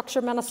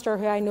Infrastructure Minister,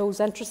 who I know is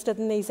interested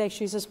in these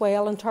issues as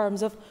well, in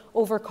terms of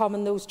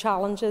overcoming those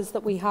challenges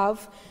that we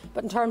have.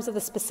 But in terms of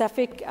the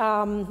specific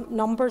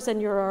numbers in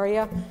your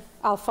area,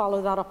 I'll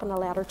follow that up in a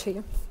letter to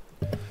you.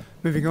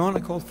 Moving on, I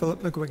call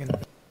Philip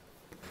McGuigan.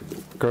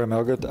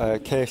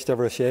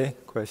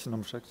 Question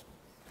number 6.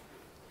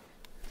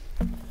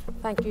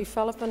 Thank you,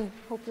 Philip, and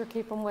hope you're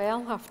keeping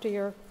well after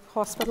your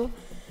hospital.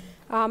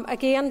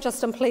 Again,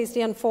 just I'm pleased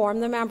to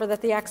inform the member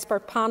that the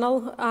expert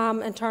panel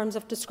in terms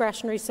of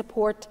discretionary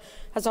support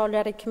has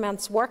already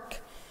commenced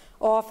work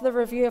of the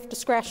review of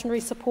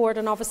discretionary support,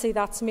 and obviously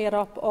that's made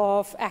up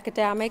of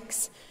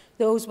academics,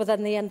 those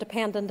within the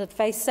independent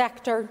advice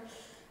sector,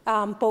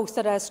 both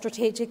at a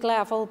strategic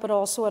level but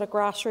also at a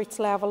grassroots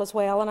level as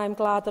well. And I'm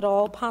glad that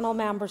all panel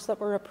members that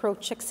were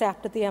approached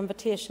accepted the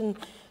invitation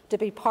to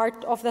be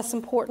part of this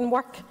important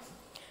work.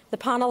 The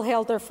panel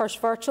held their first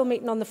virtual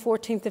meeting on the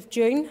 14th of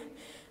June.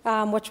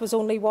 Which was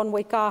only 1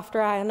 week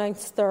after I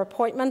announced their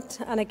appointment.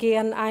 And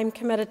again, I'm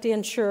committed to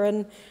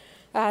ensuring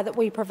that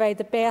we provide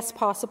the best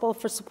possible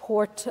for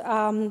support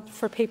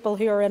for people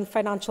who are in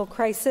financial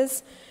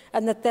crisis,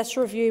 and that this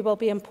review will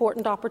be an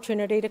important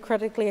opportunity to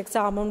critically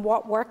examine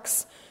what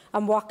works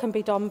and what can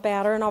be done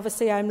better. And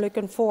obviously I'm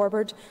looking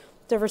forward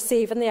to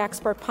receiving the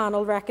expert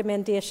panel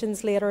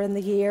recommendations later in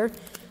the year.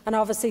 And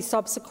obviously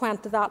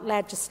subsequent to that,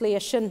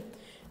 legislation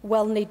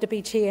will need to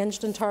be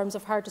changed in terms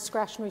of how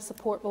discretionary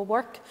support will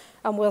work,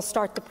 and we'll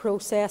start the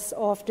process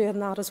of doing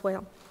that as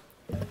well.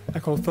 I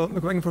call Philip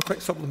McGuigan for a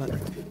quick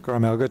supplementary.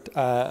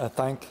 I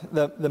thank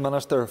the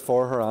Minister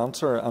for her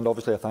answer, and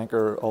obviously I thank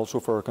her also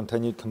for her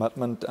continued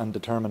commitment and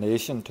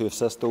determination to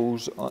assist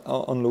those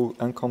on low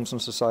incomes in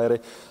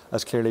society,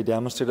 as clearly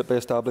demonstrated by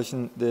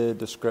establishing the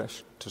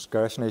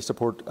discretionary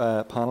support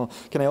panel.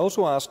 Can I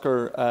also ask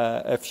her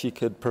if she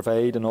could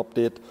provide an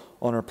update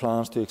on her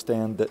plans to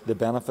extend the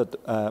benefit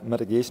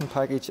mitigation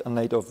package in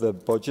light of the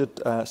budget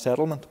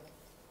settlement?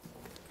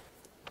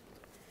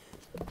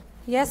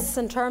 Yes,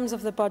 in terms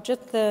of the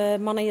budget, the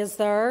money is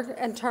there.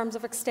 In terms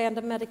of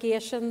extended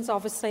mitigations,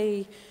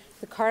 obviously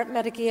the current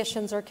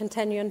mitigations are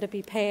continuing to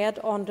be paid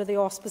under the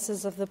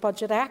auspices of the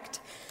Budget Act.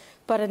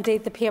 But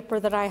indeed, the paper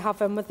that I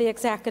have in with the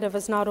Executive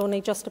is not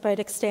only just about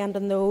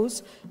extending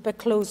those, but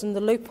closing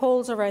the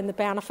loopholes around the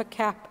benefit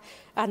cap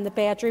and the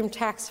bedroom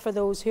tax for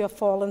those who have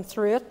fallen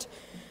through it.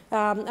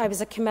 I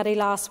was at committee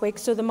last week,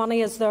 so the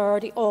money is there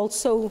to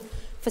also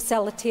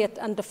facilitate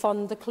and to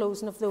fund the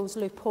closing of those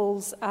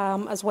loopholes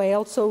as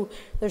well. So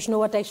there's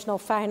no additional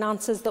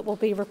finances that will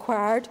be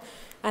required.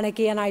 And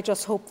again, I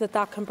just hope that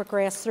that can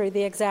progress through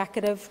the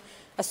Executive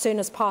as soon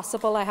as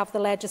possible. I have the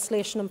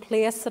legislation in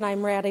place and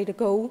I'm ready to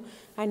go.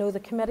 I know the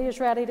committee is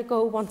ready to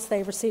go once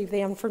they receive the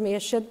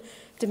information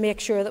to make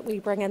sure that we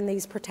bring in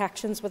these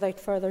protections without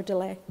further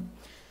delay.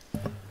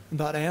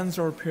 That ends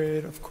our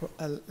period of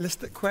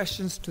listed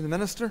questions to the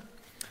Minister.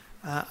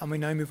 And we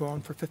now move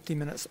on for 15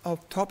 minutes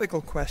of topical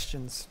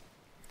questions.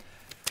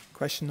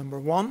 Question number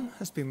 1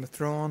 has been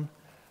withdrawn.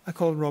 I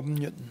call Robin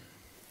Newton.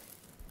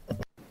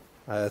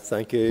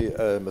 Thank you,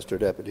 Mr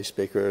Deputy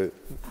Speaker.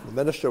 The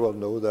Minister will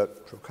know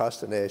that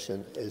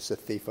procrastination is the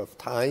thief of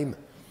time.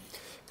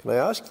 Can I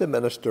ask the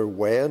Minister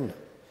when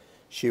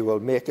she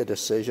will make a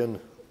decision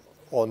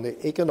on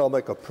the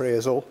economic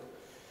appraisal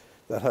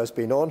that has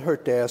been on her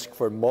desk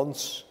for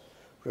months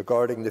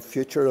regarding the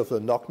future of the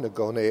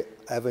Knocknagonny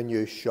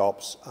Avenue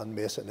shops and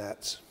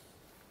maisonettes?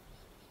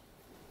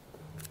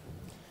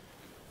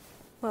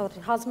 Well, it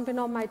hasn't been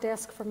on my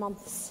desk for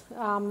months.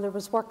 There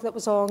was work that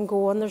was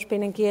ongoing. There's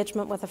been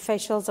engagement with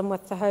officials and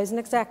with the Housing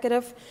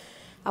Executive.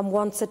 And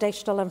once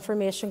additional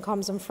information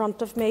comes in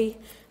front of me,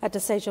 a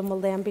decision will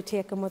then be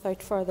taken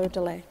without further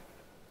delay.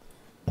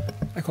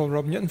 I call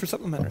Rob Newton for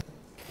supplementary.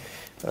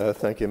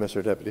 Thank you,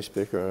 Mr Deputy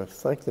Speaker. I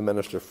thank the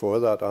Minister for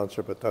that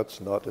answer, but that's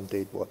not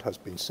indeed what has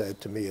been said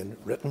to me in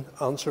written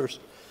answers.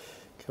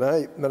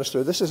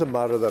 Minister, this is a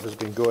matter that has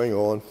been going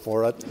on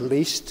for at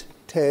least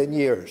 10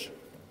 years.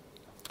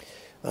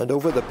 And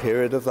over the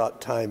period of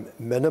that time,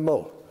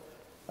 minimal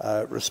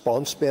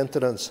response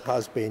maintenance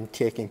has been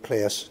taking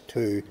place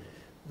to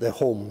the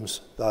homes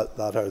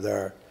that are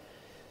there.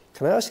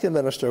 Can I ask the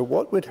Minister,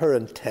 what would her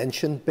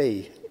intention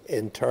be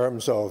in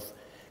terms of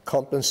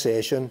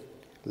compensation,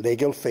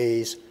 legal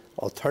fees,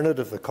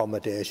 alternative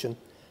accommodation,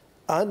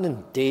 and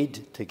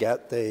indeed to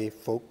get the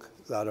folk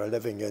that are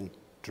living in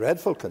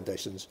dreadful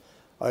conditions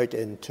out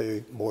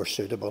into more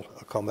suitable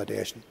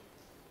accommodation?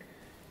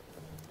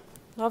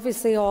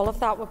 Obviously, all of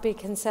that would be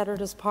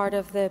considered as part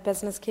of the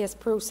business case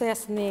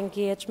process and the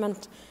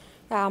engagement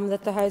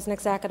that the Housing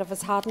Executive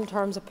has had in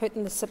terms of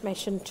putting the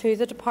submission to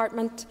the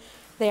Department.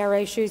 They are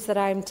issues that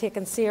I'm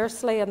taking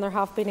seriously, and there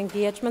have been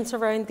engagements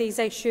around these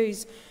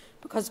issues,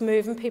 because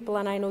moving people,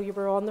 and I know you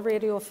were on the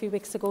radio a few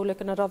weeks ago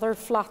looking at other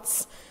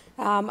flats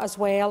as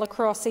well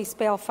across East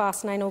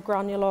Belfast, and I know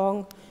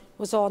Granulong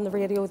was on the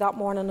radio that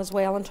morning as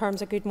well in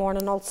terms of Good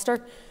Morning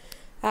Ulster.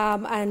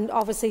 And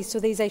obviously, so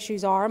these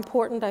issues are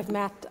important. I've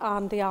met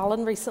Andy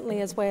Allen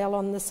recently as well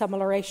on the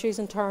similar issues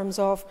in terms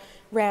of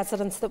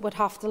residents that would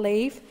have to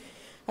leave.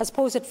 I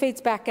suppose it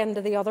feeds back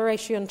into the other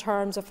issue in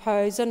terms of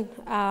housing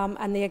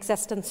and the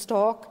existing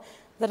stock,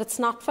 that it's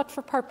not fit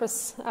for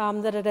purpose,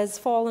 that it is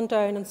falling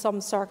down in some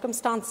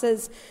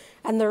circumstances,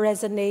 and there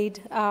is a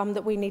need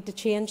that we need to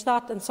change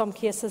that. In some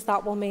cases,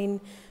 that will mean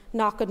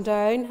knocking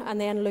down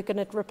and then looking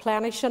at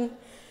replenishing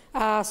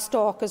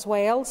stock as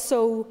well.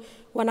 So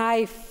when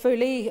I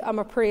fully am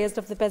appraised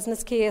of the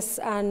business case,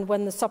 and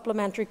when the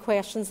supplementary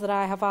questions that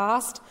I have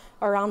asked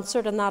are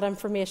answered and that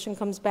information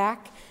comes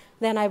back,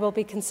 then I will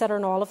be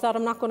considering all of that.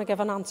 I'm not going to give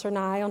an answer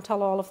now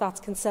until all of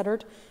that's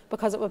considered,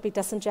 because it would be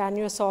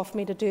disingenuous of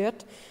me to do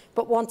it.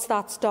 But once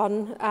that's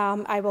done,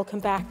 I will come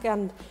back,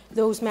 and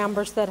those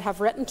members that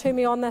have written to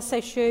me on this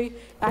issue,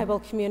 I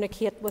will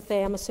communicate with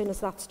them as soon as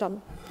that's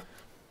done.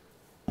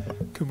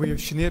 Could we have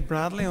Sinead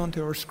Bradley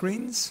onto our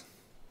screens?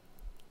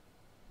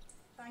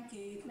 Thank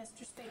you,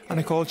 Mr Speaker. And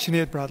I call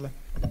Sinead Bradley.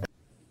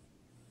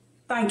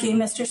 Thank you,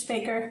 Mr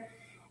Speaker.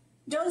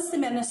 Does the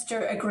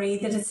Minister agree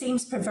that it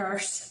seems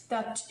perverse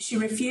that she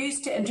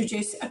refused to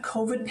introduce a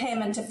COVID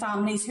payment to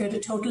families who had a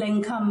total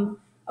income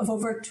of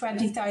over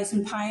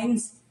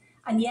 £20,000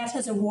 and yet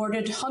has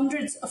awarded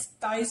hundreds of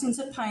thousands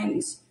of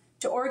pounds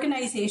to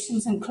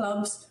organisations and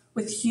clubs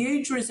with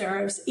huge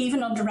reserves,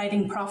 even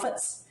underwriting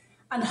profits?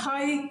 And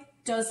how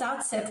does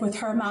that sit with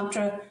her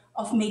mantra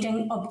of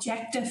meeting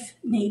objective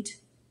need?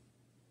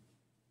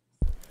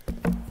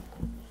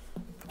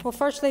 Well,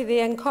 firstly,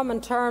 the income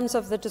in terms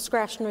of the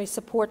discretionary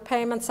support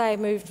payments, I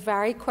moved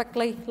very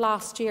quickly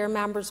last year.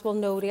 Members will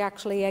know to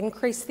actually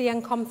increase the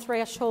income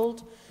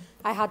threshold.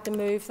 I had to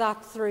move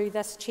that through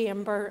this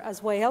chamber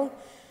as well.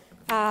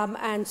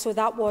 And so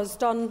that was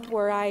done,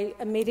 where I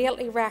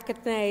immediately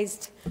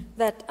recognised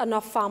that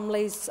enough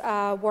families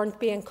weren't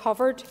being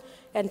covered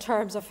in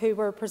terms of who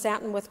were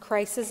presenting with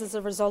crisis as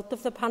a result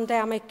of the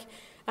pandemic.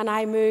 And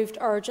I moved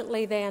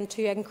urgently then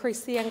to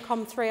increase the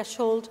income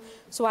threshold.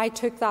 So I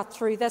took that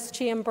through this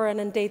chamber, and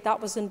indeed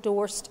that was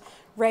endorsed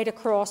right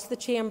across the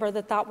chamber,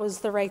 that that was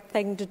the right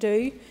thing to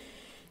do.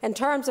 In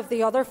terms of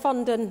the other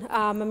funding,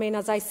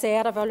 as I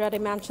said, I've already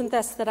mentioned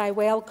this, that I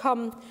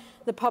welcome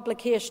the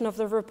publication of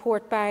the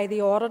report by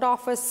the Audit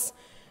Office.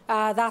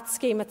 That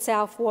scheme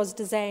itself was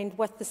designed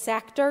with the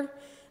sector.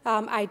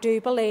 I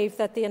do believe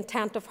that the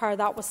intent of how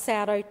that was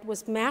set out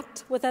was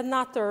met within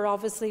that. There are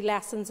obviously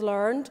lessons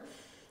learned.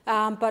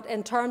 But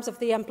in terms of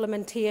the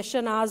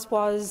implementation, as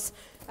was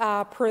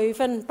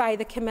proven by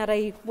the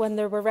committee when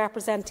there were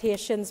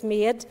representations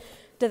made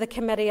to the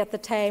committee at the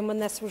time when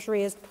this was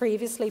raised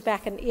previously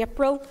back in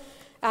April,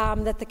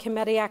 that the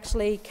committee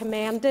actually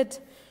commended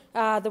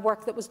the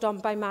work that was done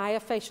by my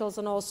officials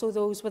and also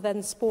those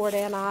within Sport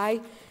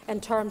NI in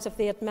terms of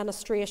the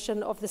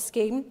administration of the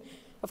scheme.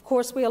 Of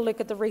course, we'll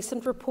look at the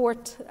recent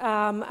report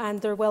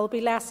and there will be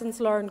lessons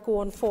learned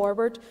going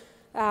forward,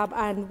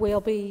 and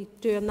we'll be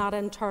doing that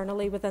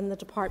internally within the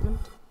department.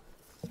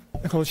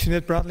 I call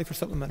Sinead Bradley for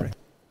supplementary.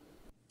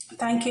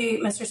 Thank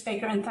you, Mr.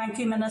 Speaker, and thank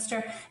you,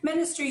 Minister.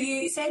 Minister,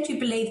 you said you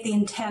believe the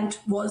intent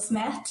was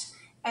met,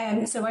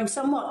 so I'm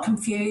somewhat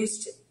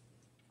confused.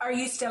 Are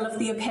you still of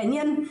the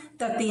opinion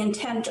that the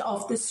intent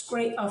of the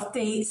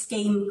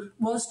scheme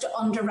was to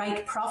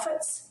underwrite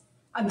profits,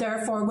 and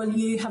therefore will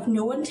you have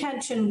no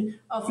intention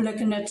of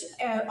looking at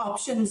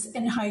options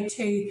in how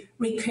to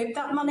recoup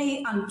that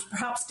money and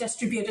perhaps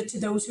distribute it to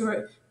those who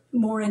are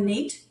more in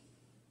need?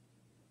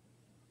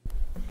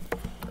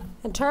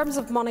 In terms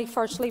of money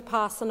firstly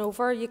passing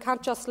over, you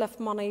can't just lift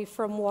money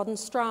from one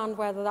strand,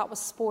 whether that was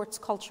sports,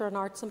 culture and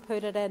arts, and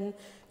put it in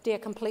to a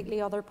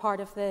completely other part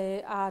of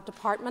the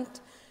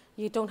department.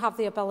 You don't have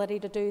the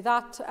ability to do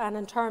that. And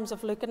in terms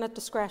of looking at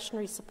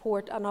discretionary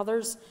support and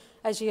others,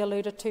 as you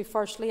alluded to,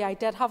 firstly, I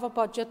did have a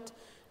budget.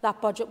 That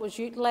budget was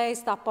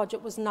utilised. That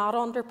budget was not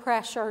under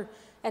pressure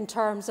in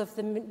terms of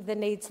the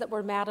needs that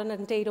were met, and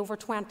indeed over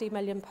 £20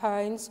 million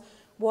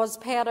was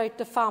paid out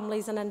to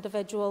families and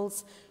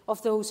individuals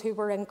of those who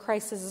were in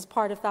crisis as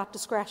part of that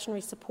discretionary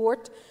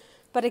support.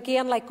 But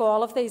again, like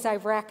all of these,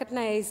 I've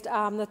recognised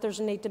that there's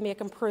a need to make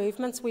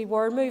improvements. We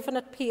were moving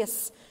at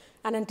pace,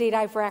 and indeed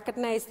I've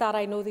recognised that.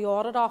 I know the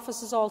Audit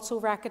Office has also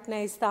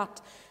recognised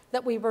that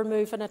we were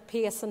moving at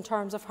pace in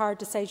terms of how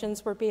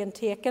decisions were being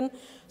taken.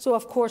 So,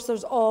 of course,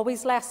 there's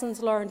always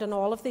lessons learned in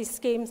all of these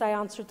schemes. I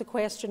answered the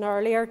question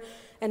earlier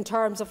in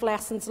terms of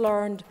lessons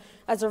learned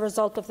as a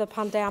result of the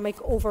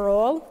pandemic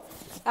overall.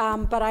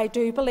 But I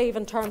do believe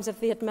in terms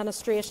of the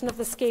administration of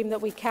the scheme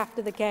that we kept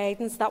to the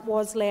guidance that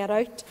was laid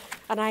out,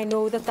 and I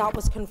know that that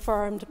was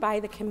confirmed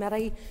by the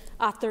committee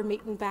at their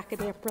meeting back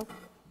in April.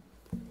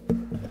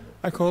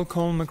 I call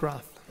Colin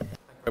McGrath.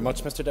 Very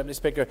much, Mr Deputy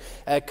Speaker.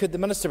 Could the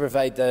Minister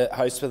provide the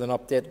House with an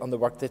update on the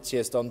work that she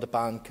has done to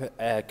ban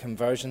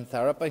conversion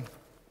therapy?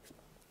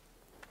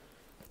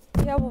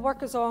 Yeah, well,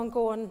 work is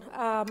ongoing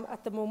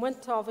at the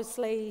moment.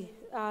 Obviously,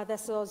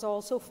 this has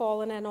also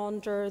fallen in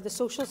under the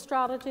social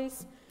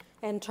strategies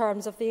in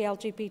terms of the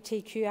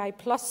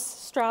LGBTQI+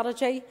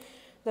 strategy.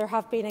 There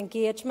have been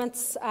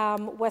engagements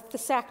with the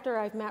sector.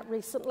 I've met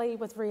recently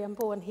with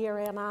Rainbow and Here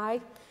NI,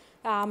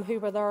 who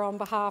were there on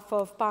behalf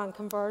of ban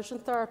conversion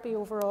therapy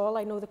overall.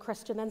 I know the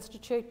Christian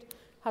Institute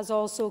has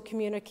also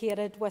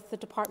communicated with the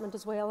department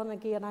as well, and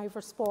again I've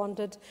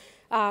responded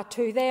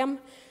to them.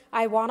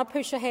 I want to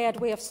push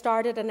ahead. We have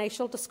started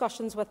initial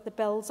discussions with the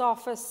Bills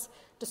Office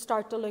to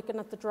start to looking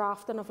at the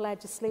drafting of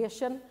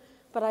legislation.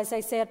 But as I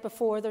said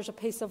before, there's a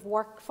piece of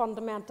work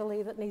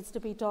fundamentally that needs to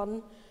be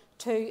done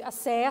to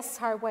assess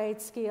how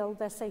wide-scale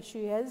this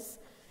issue is.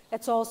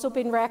 It's also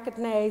been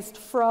recognised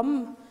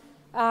from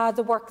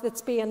the work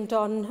that's being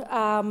done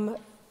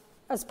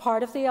as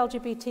part of the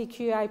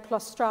LGBTQI+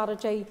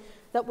 strategy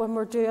that when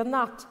we're doing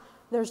that,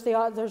 there's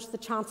the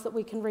chance that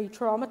we can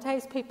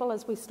re-traumatise people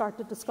as we start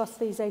to discuss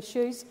these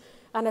issues.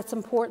 And it's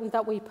important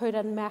that we put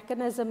in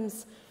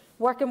mechanisms,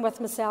 working with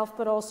myself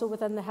but also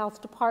within the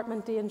Health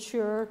Department, to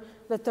ensure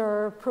that there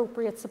are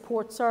appropriate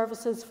support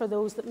services for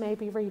those that may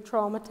be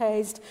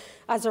re-traumatised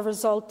as a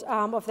result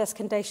of this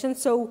condition.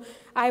 So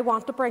I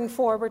want to bring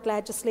forward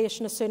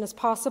legislation as soon as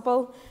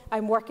possible.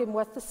 I'm working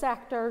with the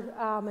sector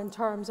in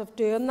terms of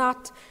doing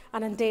that,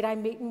 and indeed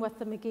I'm meeting with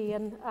them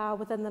again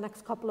within the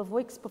next couple of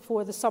weeks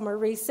before the summer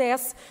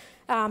recess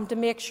to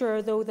make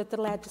sure, though, that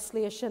the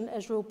legislation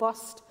is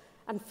robust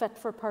and fit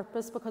for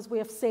purpose, because we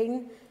have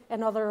seen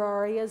in other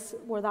areas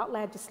where that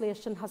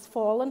legislation has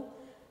fallen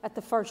at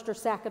the first or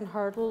second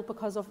hurdle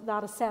because of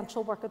that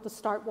essential work at the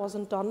start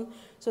wasn't done.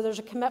 So there's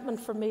a commitment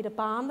for me to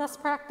ban this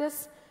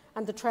practice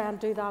and to try and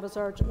do that as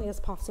urgently as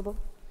possible.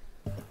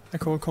 I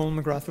call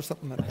Colin McGrath for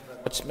supplementary.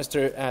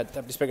 Mr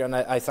Deputy Speaker, and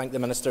I thank the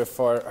Minister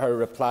for her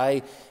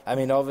reply. I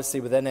mean, obviously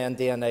within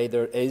NDNA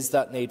there is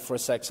that need for a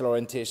sexual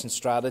orientation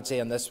strategy,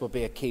 and this will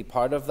be a key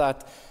part of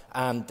that.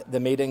 And the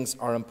meetings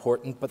are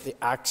important, but the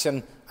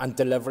action and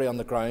delivery on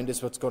the ground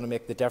is what's going to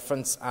make the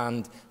difference.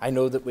 And I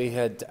know that we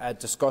had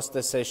discussed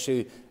this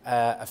issue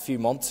a few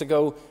months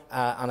ago,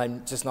 and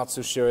I'm just not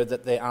so sure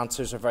that the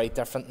answers are very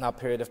different in that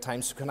period of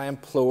time. So can I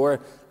implore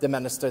the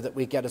Minister that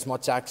we get as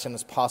much action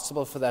as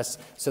possible for this,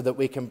 so that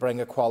we can bring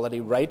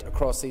equality right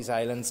across these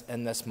islands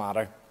in this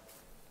matter?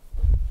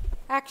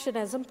 Action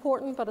is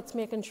important, but it's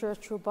making sure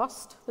it's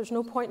robust. There's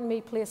no point in me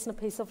placing a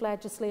piece of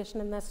legislation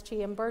in this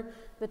chamber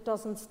that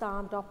doesn't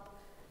stand up,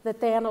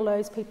 that then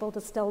allows people to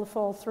still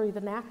fall through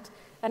the net.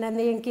 And in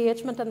the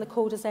engagement and the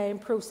co-design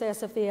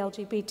process of the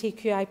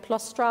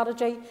LGBTQI+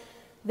 strategy,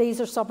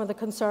 these are some of the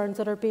concerns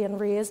that are being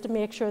raised, to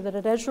make sure that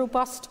it is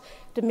robust,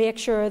 to make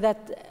sure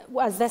that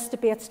as this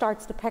debate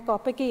starts to pick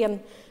up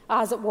again,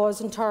 as it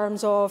was in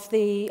terms of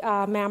the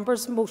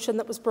members' motion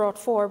that was brought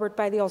forward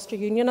by the Ulster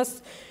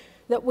Unionists,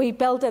 that we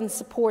build in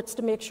supports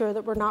to make sure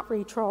that we're not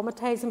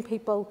re-traumatising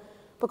people,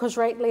 because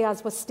rightly,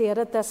 as was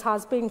stated, this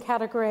has been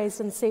categorised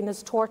and seen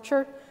as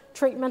torture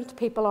treatment.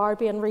 People are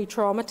being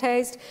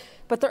re-traumatised.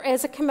 But there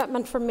is a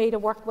commitment from me to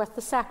work with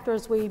the sector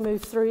as we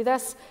move through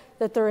this,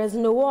 that there is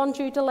no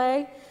undue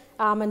delay,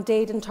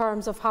 indeed in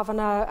terms of having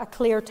a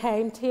clear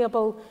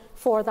timetable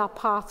for that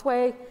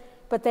pathway.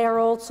 But they are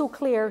also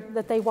clear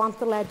that they want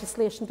the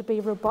legislation to be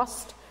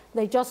robust.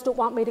 They just don't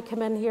want me to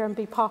come in here and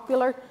be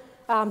popular,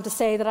 to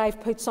say that I've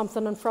put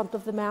something in front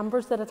of the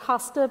members, that it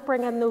has to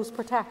bring in those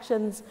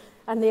protections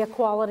and the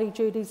equality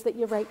duties that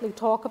you rightly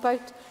talk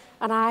about.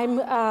 And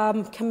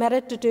I'm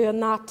committed to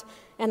doing that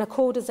in a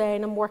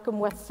co-design and working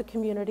with the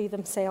community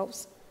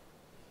themselves.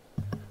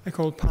 I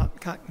call Pat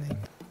Cackney.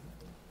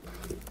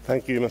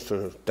 Thank you,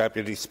 Mr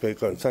Deputy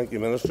Speaker, and thank you,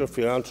 Minister,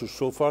 for your answers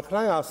so far. Can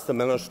I ask the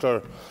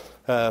Minister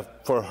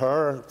for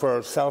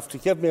herself to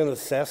give me an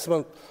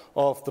assessment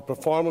of the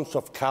performance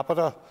of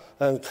Capita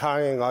in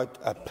carrying out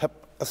PIP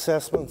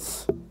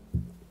assessments?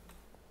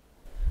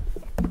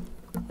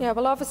 Yeah,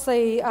 well,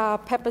 obviously,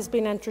 PIP has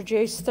been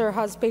introduced. There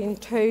has been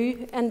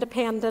 2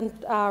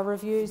 independent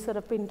reviews that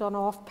have been done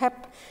of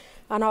PIP,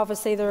 and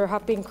obviously there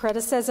have been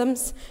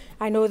criticisms.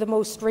 I know the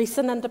most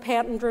recent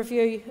independent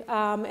review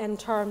in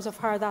terms of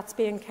how that's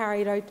being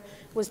carried out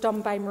was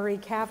done by Marie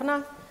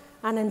Kavanagh,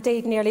 and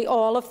indeed nearly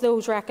all of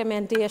those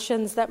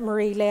recommendations that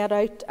Marie laid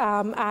out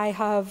I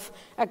have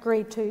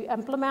agreed to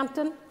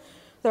implementing.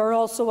 There are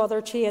also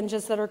other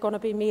changes that are going to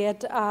be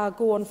made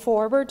going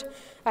forward.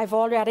 I've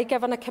already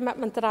given a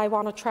commitment that I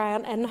want to try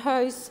and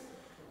in-house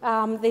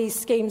these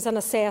schemes and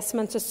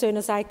assessments as soon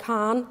as I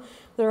can.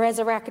 There is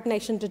a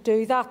recognition to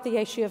do that. The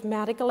issue of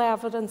medical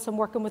evidence and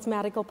working with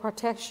medical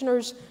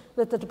practitioners,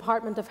 that the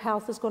Department of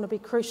Health is going to be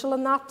crucial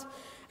in that.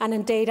 And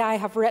indeed, I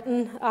have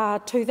written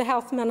to the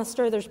Health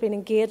Minister. There's been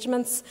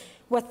engagements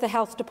with the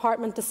Health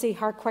Department to see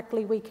how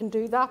quickly we can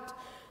do that.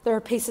 There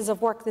are pieces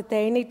of work that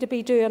they need to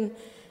be doing.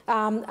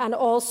 And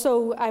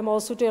also, I'm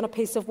also doing a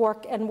piece of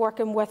work in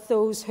working with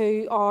those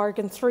who are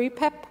going through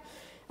PIP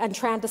and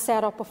trying to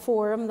set up a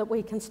forum that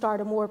we can start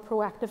a more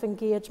proactive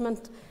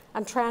engagement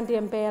and trying to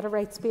embed a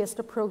rights-based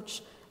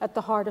approach at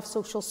the heart of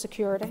social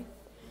security.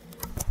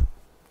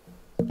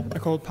 I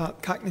call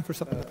Pat Cackney for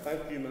something.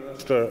 Thank you,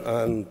 Minister.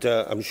 And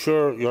I'm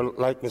sure you're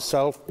like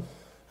myself.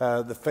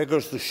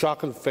 The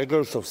shocking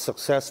figures of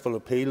successful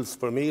appeals,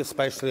 for me,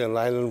 especially in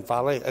Island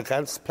Valley,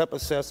 against PIP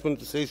assessment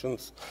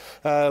decisions.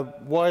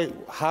 Why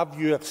have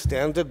you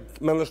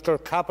extended, Minister,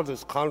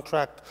 Capita's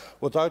contract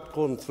without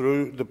going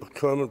through the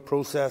procurement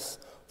process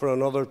for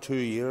another 2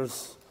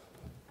 years?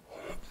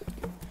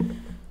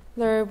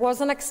 There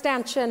was an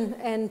extension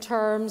in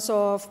terms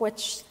of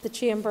which the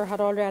Chamber had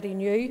already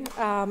knew,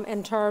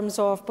 in terms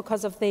of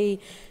because of the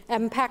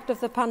impact of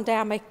the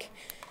pandemic.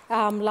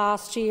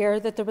 Last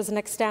year, that there was an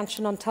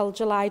extension until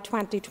July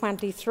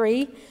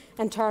 2023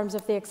 in terms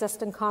of the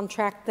existing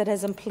contract that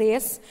is in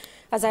place.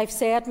 As I've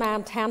said, my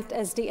intent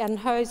is to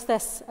in-house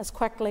this as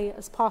quickly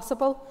as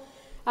possible.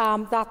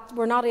 That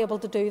we're not able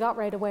to do that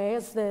right away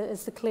is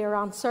the clear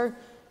answer,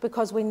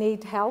 because we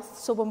need health.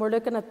 So when we're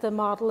looking at the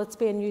model that's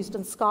being used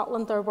in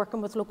Scotland, they're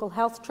working with local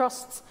health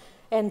trusts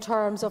in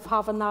terms of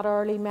having that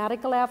early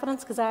medical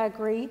evidence, because I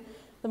agree,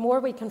 the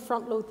more we can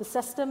front-load the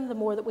system, the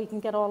more that we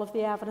can get all of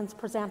the evidence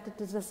presented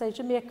to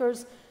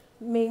decision-makers,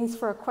 means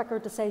for a quicker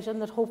decision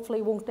that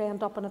hopefully won't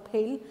end up in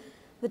appeal.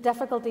 The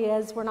difficulty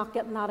is we're not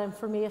getting that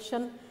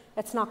information.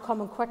 It's not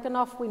coming quick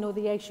enough. We know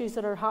the issues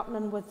that are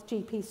happening with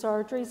GP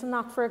surgeries and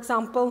that, for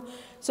example.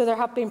 So there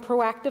have been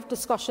proactive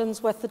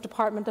discussions with the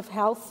Department of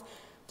Health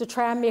to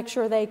try and make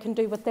sure they can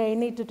do what they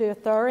need to do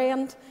at their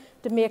end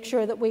to make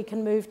sure that we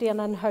can move to an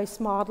in-house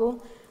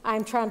model.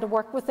 I'm trying to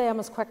work with them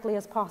as quickly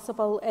as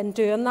possible in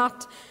doing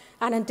that.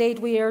 And indeed,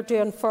 we are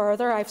doing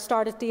further. I've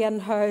started to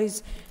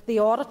in-house the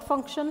audit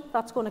function.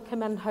 That's going to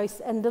come in-house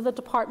into the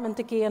department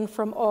again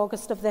from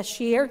August of this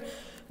year.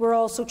 We're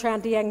also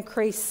trying to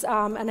increase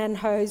and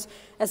in-house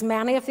as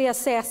many of the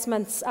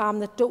assessments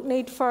that don't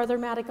need further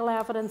medical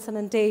evidence, and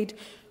indeed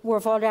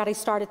we've already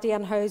started to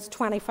in-house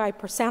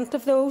 25%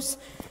 of those.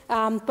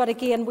 But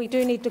again, we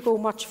do need to go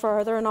much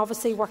further, and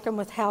obviously working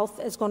with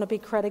health is going to be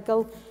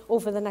critical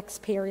over the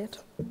next period.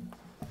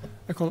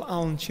 I call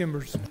Alan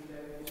Chambers.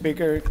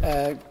 Speaker,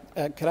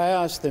 could I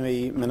ask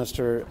the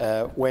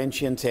Minister when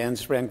she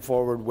intends to bring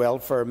forward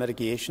welfare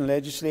mitigation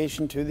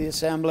legislation to the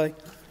Assembly?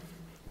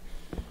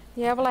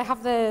 Yeah, well, I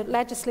have the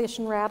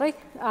legislation ready,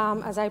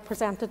 as I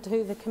presented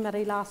to the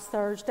committee last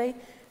Thursday.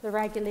 The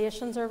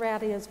regulations are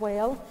ready as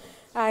well.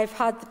 I've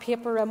had the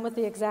paper in with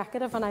the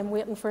Executive and I'm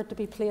waiting for it to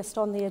be placed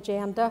on the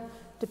agenda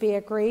to be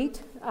agreed.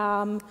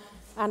 And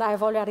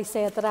I've already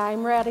said that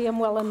I'm ready and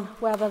willing,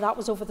 whether that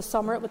was over the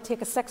summer. It would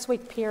take a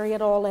 6-week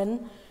period all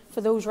in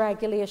for those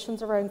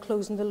regulations around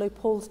closing the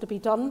loopholes to be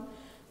done.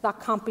 That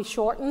can't be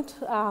shortened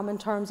in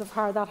terms of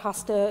how that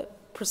has to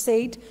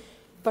proceed.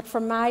 But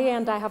from my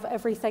end, I have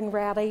everything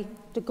ready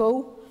to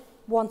go.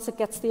 Once it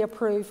gets the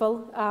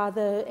approval,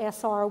 the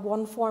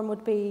SR1 form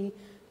would be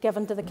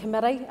given to the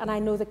committee, and I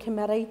know the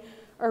committee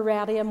are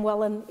ready and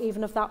willing,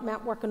 even if that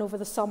meant working over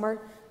the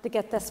summer, to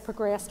get this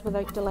progressed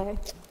without delay.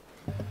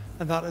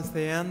 And that is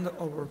the end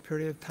of our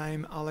period of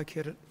time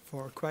allocated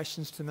for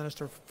questions to the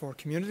Minister for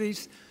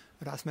Communities.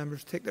 I'd ask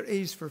members to take their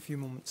ease for a few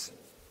moments.